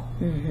flow.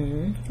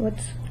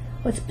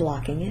 What's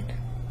blocking it?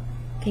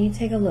 Can you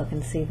take a look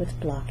and see what's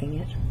blocking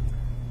it?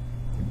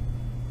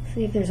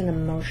 See if there's an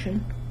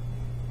emotion.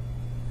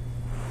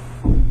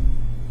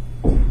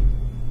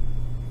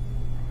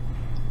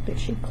 Did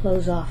she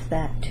close off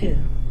that too?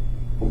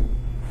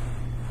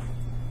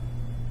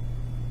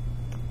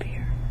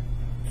 Fear.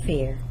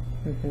 Fear.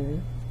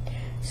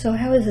 So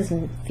how is this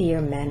fear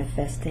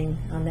manifesting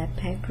on that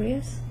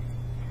pancreas?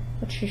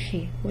 What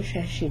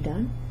has she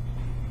done?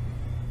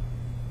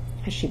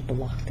 Has she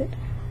blocked it?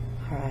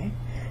 All right.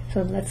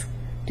 So let's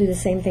do the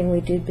same thing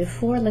we did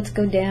before. Let's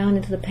go down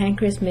into the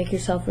pancreas. Make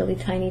yourself really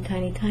tiny,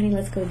 tiny, tiny.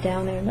 Let's go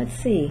down there and let's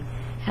see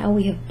how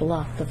we have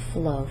blocked the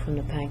flow from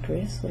the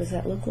pancreas. What does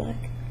that look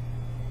like?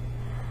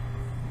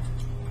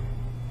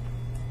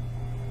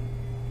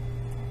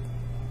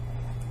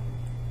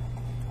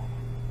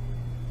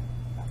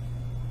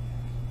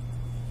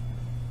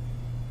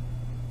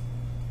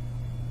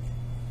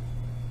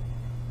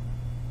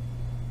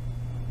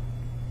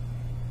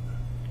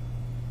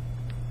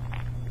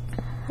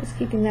 Just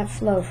keeping that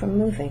flow from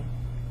moving.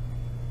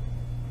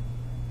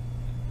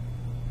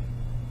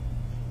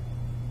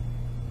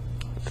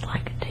 It's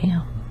like a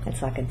dam.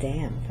 It's like a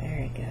dam.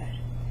 Very good.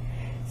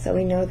 So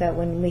we know that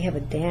when we have a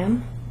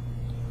dam,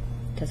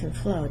 it doesn't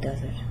flow,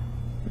 does it?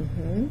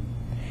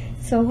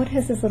 So what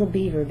has this little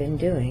beaver been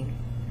doing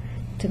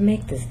to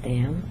make this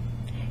dam?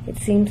 It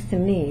seems to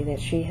me that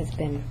she has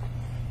been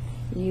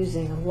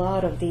using a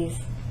lot of these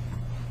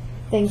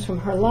things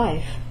from her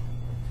life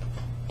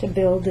to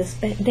build this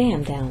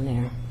dam down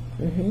there.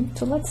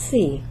 So let's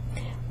see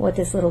what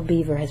this little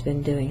beaver has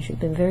been doing. She's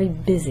been very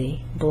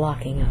busy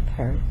blocking up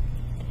her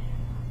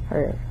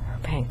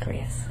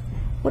pancreas.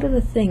 What are the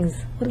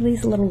things, what are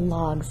these little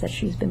logs that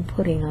she's been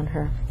putting on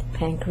her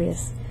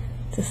pancreas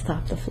to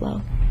stop the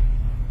flow?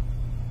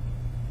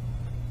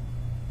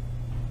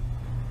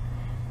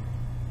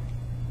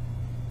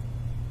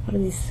 What are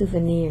these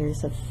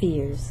souvenirs of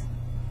fears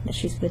that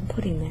she's been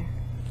putting there?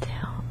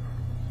 Doubt.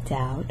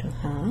 Doubt,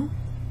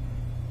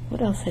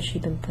 What else has she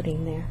been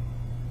putting there?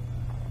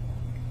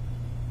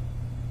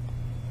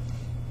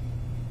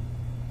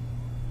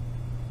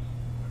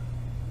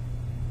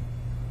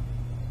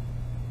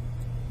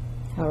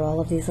 Are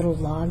all of these little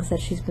logs that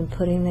she's been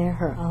putting there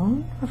her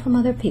own or from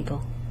other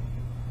people?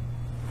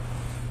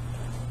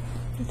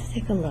 Let's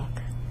take a look.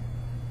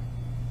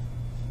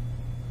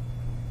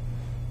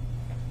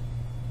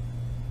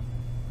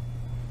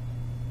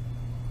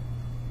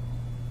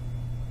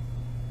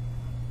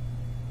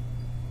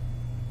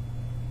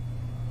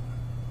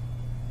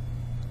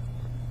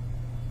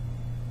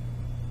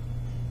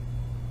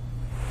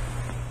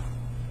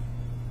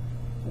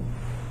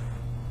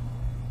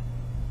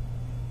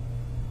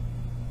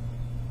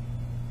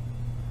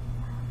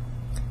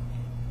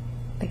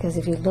 Because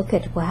if you look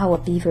at how a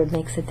beaver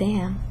makes a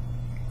dam,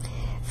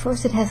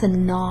 first it has to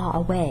gnaw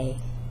away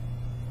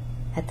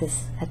at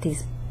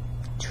these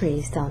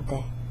trees, don't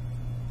they?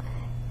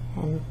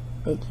 And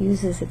it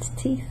uses its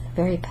teeth,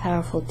 very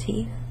powerful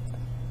teeth,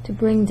 to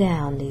bring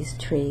down these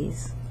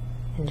trees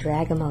and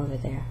drag them over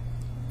there.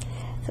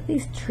 So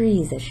these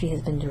trees that she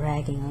has been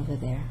dragging over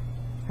there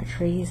are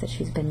trees that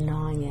she's been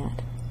gnawing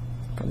at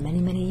for many,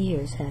 many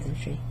years, hasn't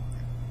she?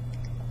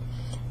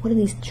 What do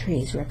these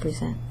trees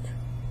represent?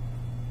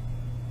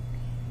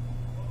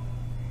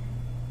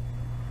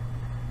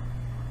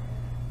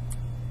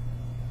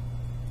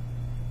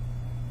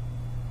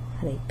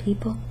 Are they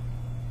people?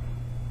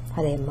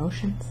 Are they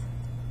emotions?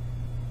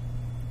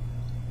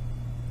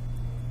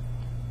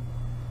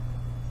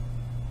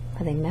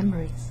 Are they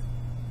memories?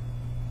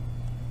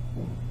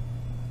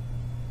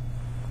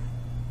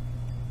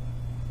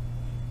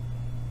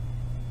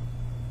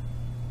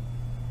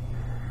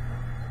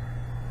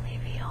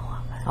 Maybe all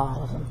of it.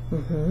 All of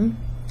them.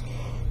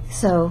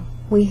 So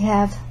we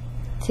have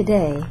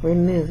today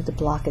removed the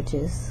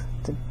blockages,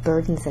 the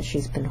burdens that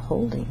she's been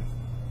holding.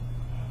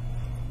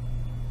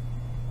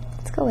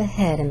 Let's go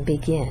ahead and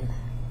begin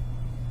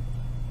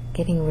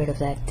getting rid of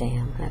that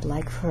dam. I'd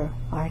like for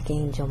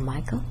Archangel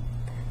Michael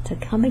to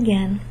come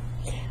again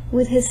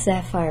with his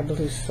sapphire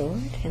blue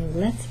sword, and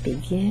let's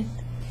begin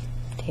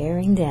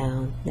tearing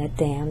down that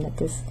dam that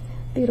this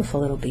beautiful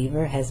little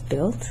beaver has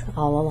built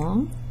all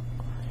along.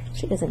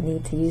 She doesn't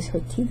need to use her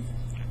teeth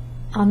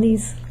on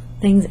these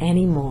things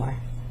anymore.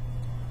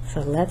 So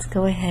let's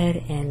go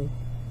ahead and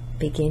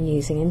begin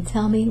using, and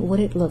tell me what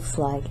it looks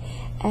like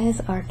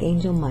as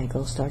Archangel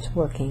Michael starts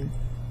working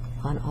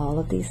on all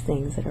of these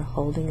things that are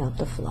holding up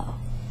the flow.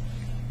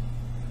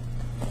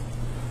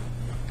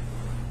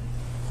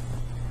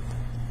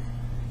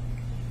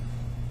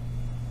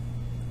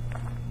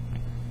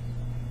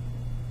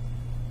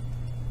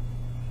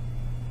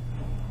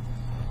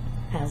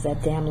 How's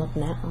that dam look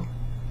now?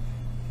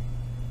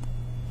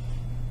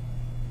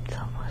 It's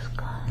almost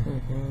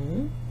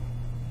gone.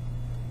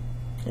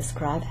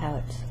 Describe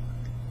how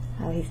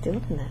he's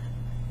doing that.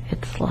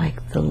 It's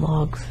like the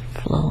logs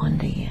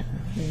flowing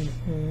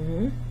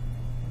in.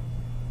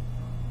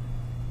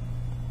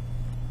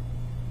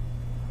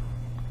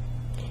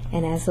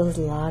 And as those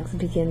logs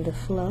begin to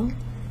flow,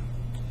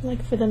 I'd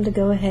like for them to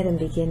go ahead and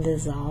begin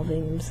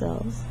dissolving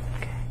themselves.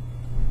 Okay.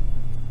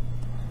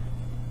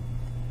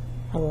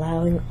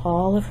 Allowing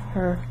all of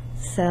her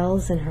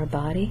cells in her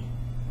body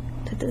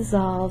to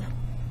dissolve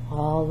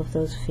all of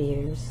those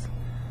fears.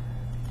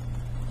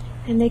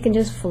 And they can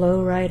just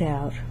flow right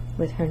out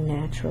with her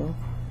natural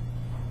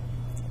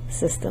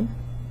system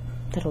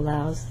that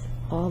allows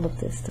all of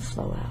this to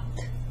flow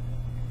out.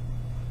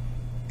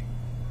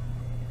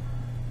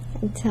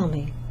 And tell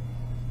me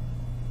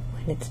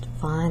when it's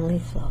finally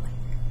flowing.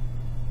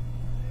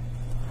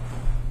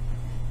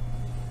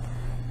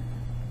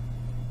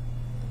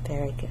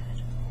 Very good.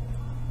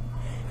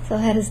 So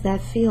how does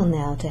that feel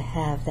now to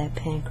have that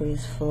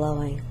pancreas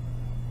flowing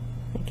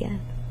again?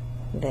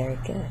 Very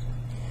good.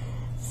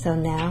 So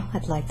now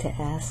I'd like to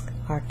ask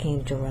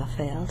Archangel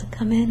Raphael to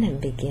come in and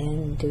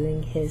begin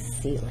doing his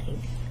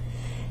sealing.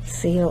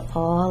 Seal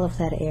all of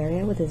that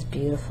area with his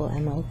beautiful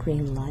emerald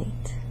green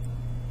light.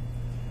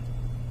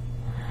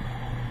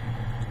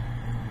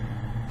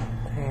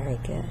 Very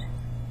good.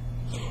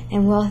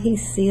 And while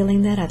he's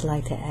sealing that, I'd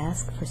like to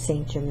ask for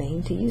Saint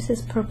Germain to use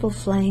his purple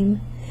flame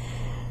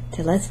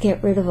to let's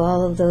get rid of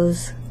all of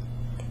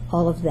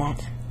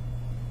that,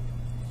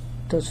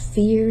 those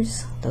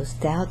fears, those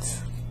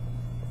doubts,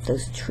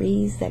 those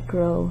trees that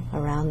grow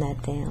around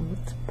that dam.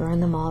 Let's burn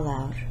them all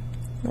out.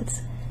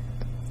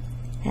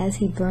 As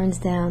he burns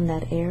down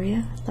that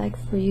area, I'd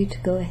like for you to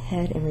go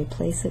ahead and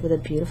replace it with a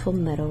beautiful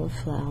meadow of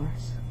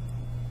flowers.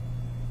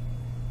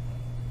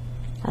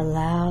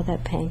 Allow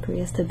that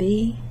pancreas to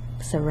be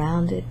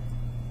surrounded,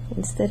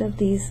 instead of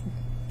these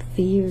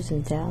fears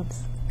and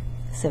doubts,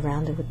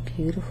 surrounded with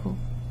beautiful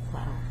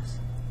flowers.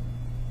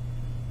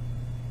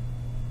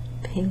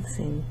 Pinks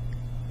and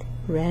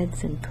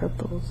reds and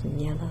purples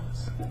and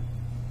yellows.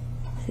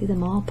 See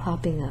them all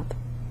popping up.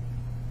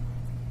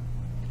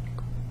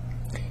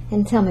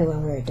 And tell me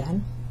when we're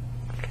done.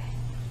 Okay.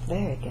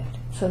 Very good.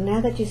 So now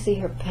that you see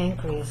her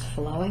pancreas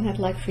flowing, I'd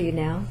like for you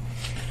now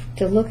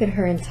to look at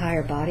her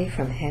entire body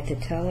from head to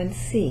toe and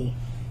see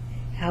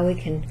how we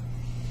can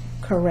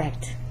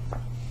correct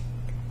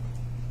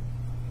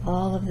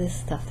all of this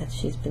stuff that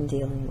she's been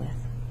dealing with.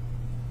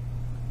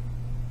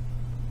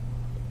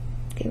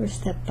 Give her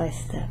step by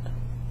step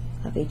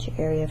of each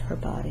area of her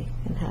body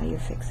and how you're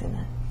fixing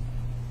that.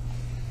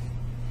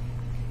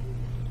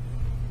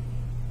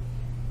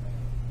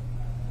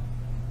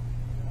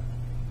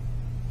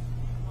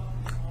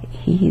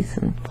 Ease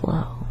and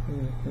flow.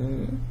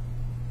 Mm-hmm.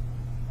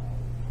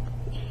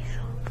 Ease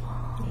and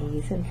flow.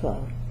 Ease and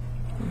flow.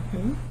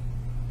 Mm-hmm.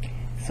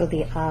 So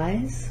the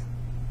eyes,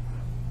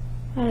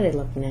 how do they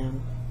look now?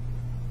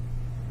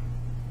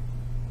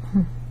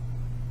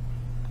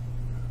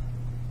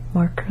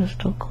 More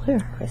crystal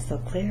clear. Crystal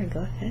clear.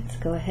 Go ahead.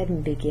 Go ahead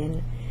and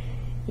begin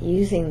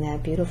using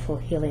that beautiful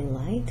healing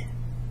light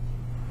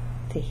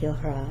to heal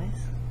her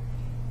eyes.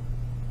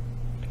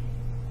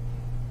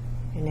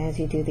 And as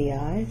you do the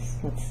eyes,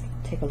 let's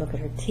take a look at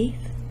her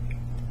teeth.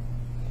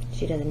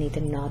 She doesn't need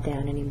to gnaw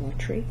down any more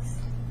trees.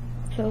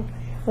 So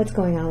what's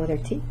going on with her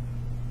teeth?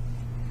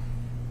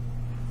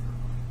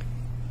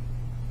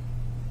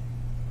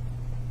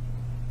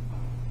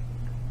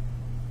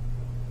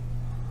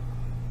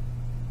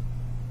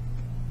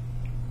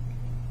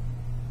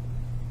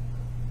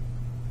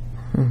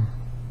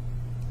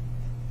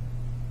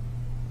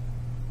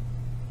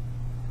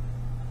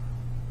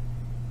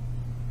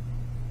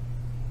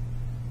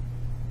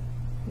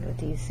 What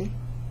do you see?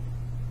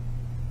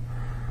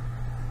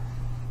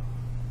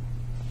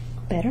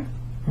 Better?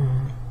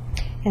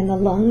 And the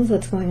lungs,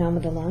 what's going on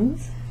with the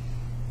lungs?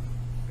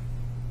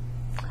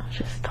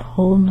 Just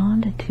holding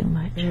on to too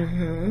much.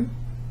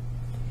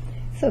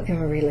 So can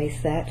we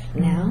release that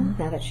now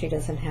that she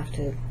doesn't have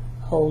to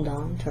hold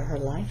on to her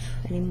life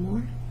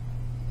anymore?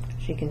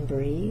 She can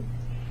breathe.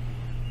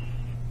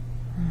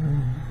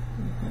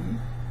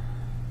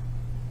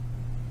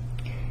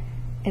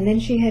 And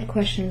then she had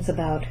questions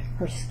about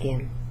her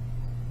skin.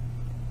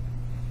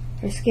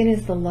 Her skin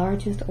is the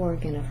largest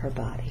organ of her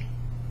body.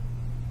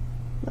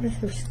 What is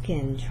her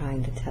skin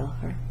trying to tell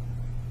her?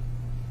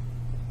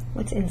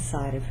 What's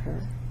inside of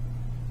her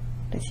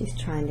that she's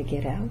trying to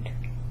get out?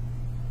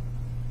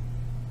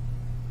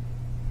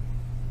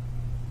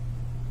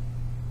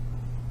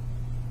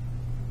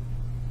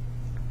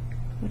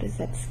 What is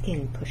that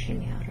skin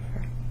pushing out of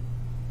her?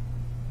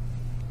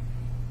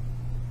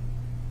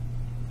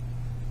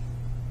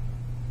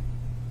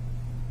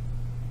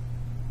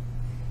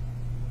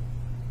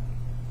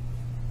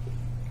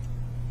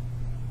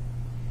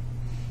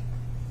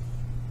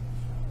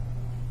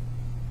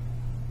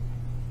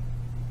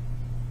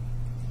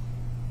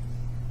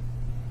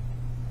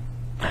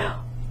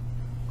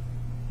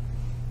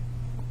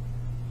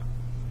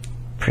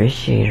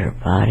 Appreciate her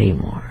body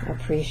more.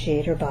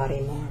 Appreciate her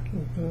body more.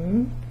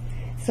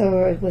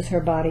 So was her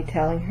body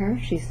telling her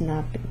she's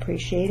not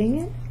appreciating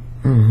it?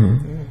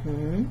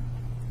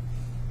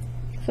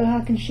 So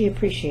how can she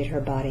appreciate her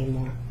body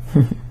more?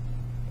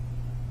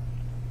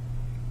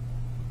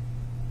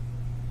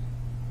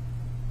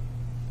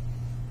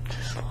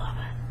 Just love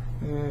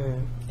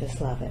it.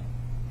 Just love it.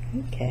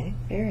 Okay,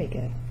 very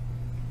good.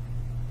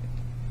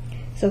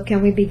 So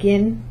can we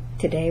begin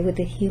today with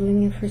the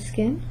healing of her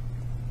skin?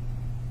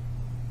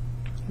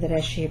 That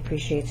as she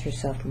appreciates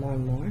herself more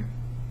and more,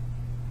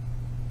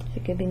 she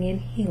can begin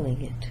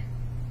healing it.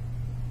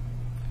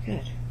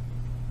 Good.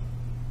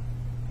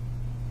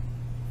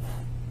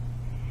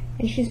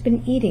 And she's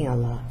been eating a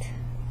lot,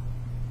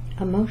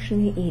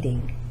 emotionally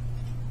eating.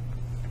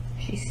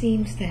 She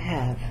seems to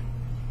have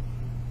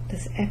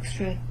this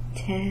extra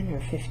 10 or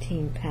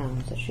 15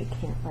 pounds that she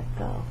can't let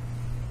go.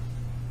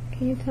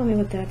 Can you tell me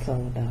what that's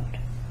all about?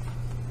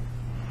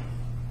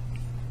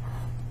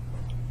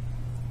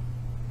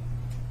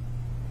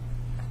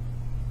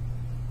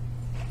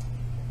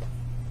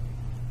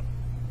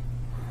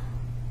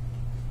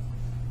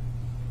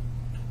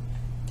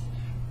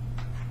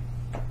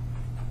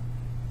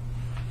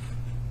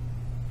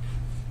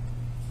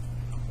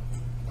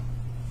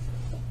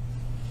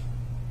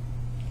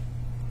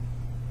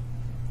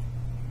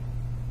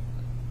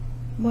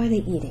 Why are they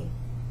eating?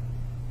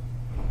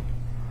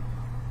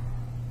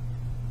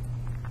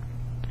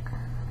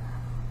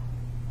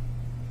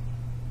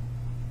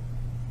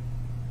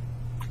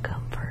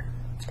 Comfort.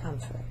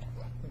 Comfort.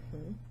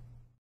 Mm-hmm.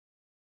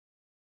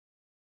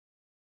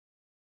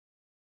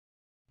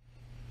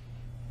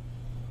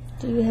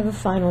 Do you have a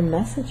final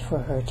message for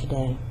her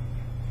today?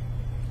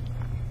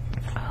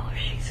 Oh,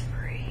 she's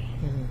free.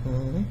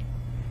 Mm-hmm.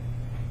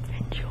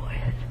 Enjoy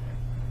it.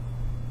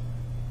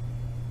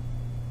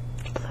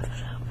 Live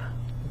it up.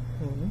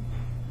 Mm-hmm.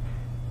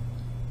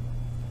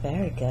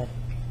 Very good.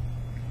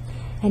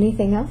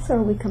 Anything else, or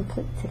are we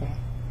complete today?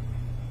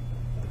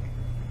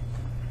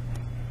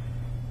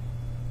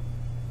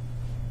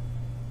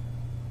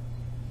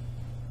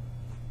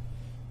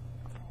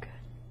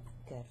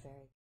 Good, very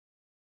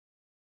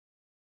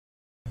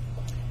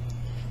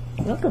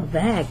good. Welcome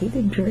back. You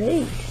did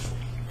great.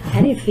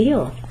 How do you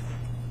feel?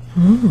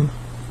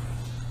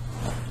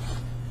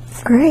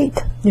 Great.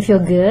 You feel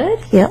good?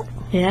 Yep.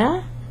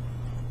 Yeah?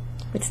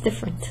 What's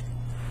different?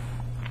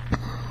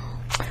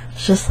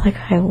 It's just like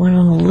I went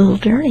on a little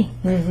journey,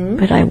 Mm-hmm.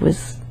 but I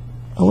was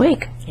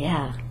awake.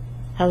 Yeah.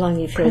 How long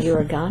do you feel you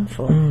were gone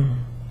for?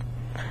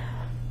 I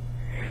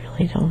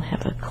really don't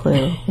have a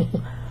clue.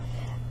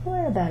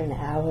 We're about an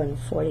hour and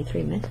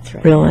 43 minutes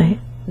right Really?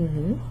 now.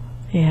 Mm-hmm.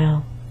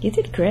 Yeah. You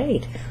did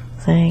great.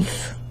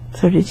 Thanks.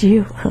 So did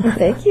you.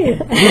 Thank you.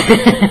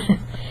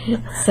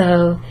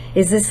 So,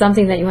 is this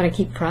something that you want to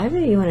keep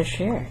private or you want to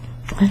share?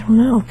 I don't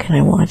know. Can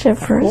I watch it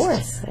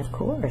first? Of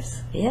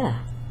course. Yeah.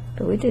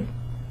 But you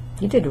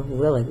did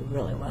really,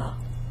 really well.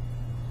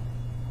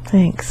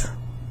 Thanks.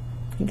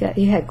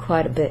 You had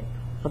quite a bit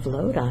of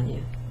load on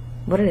you.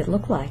 What did it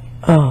look like?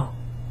 Oh.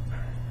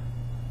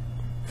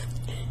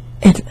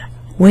 And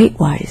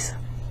weight-wise,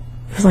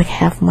 it was like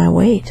half my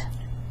weight.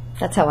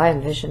 That's how I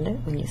envisioned it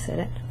when you said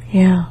it.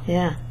 Yeah.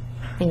 Yeah.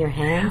 In your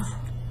hands?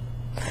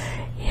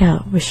 Yeah,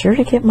 was sure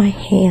to get my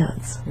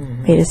hands.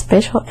 Made a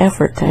special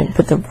effort to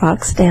put the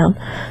rocks down,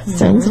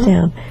 stones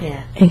down,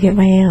 Yeah. and get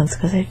my hands,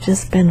 because I've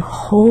just been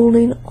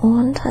holding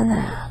on to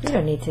that. You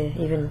don't need to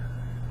even...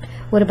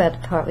 What about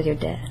the part with your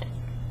dad?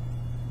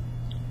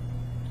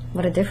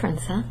 What a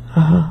difference, huh?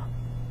 Uh-huh.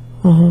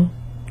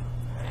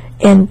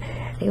 Mm-hmm. And...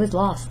 He was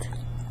lost.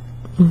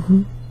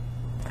 Mm-hmm.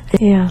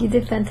 Yeah. You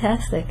did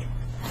fantastic.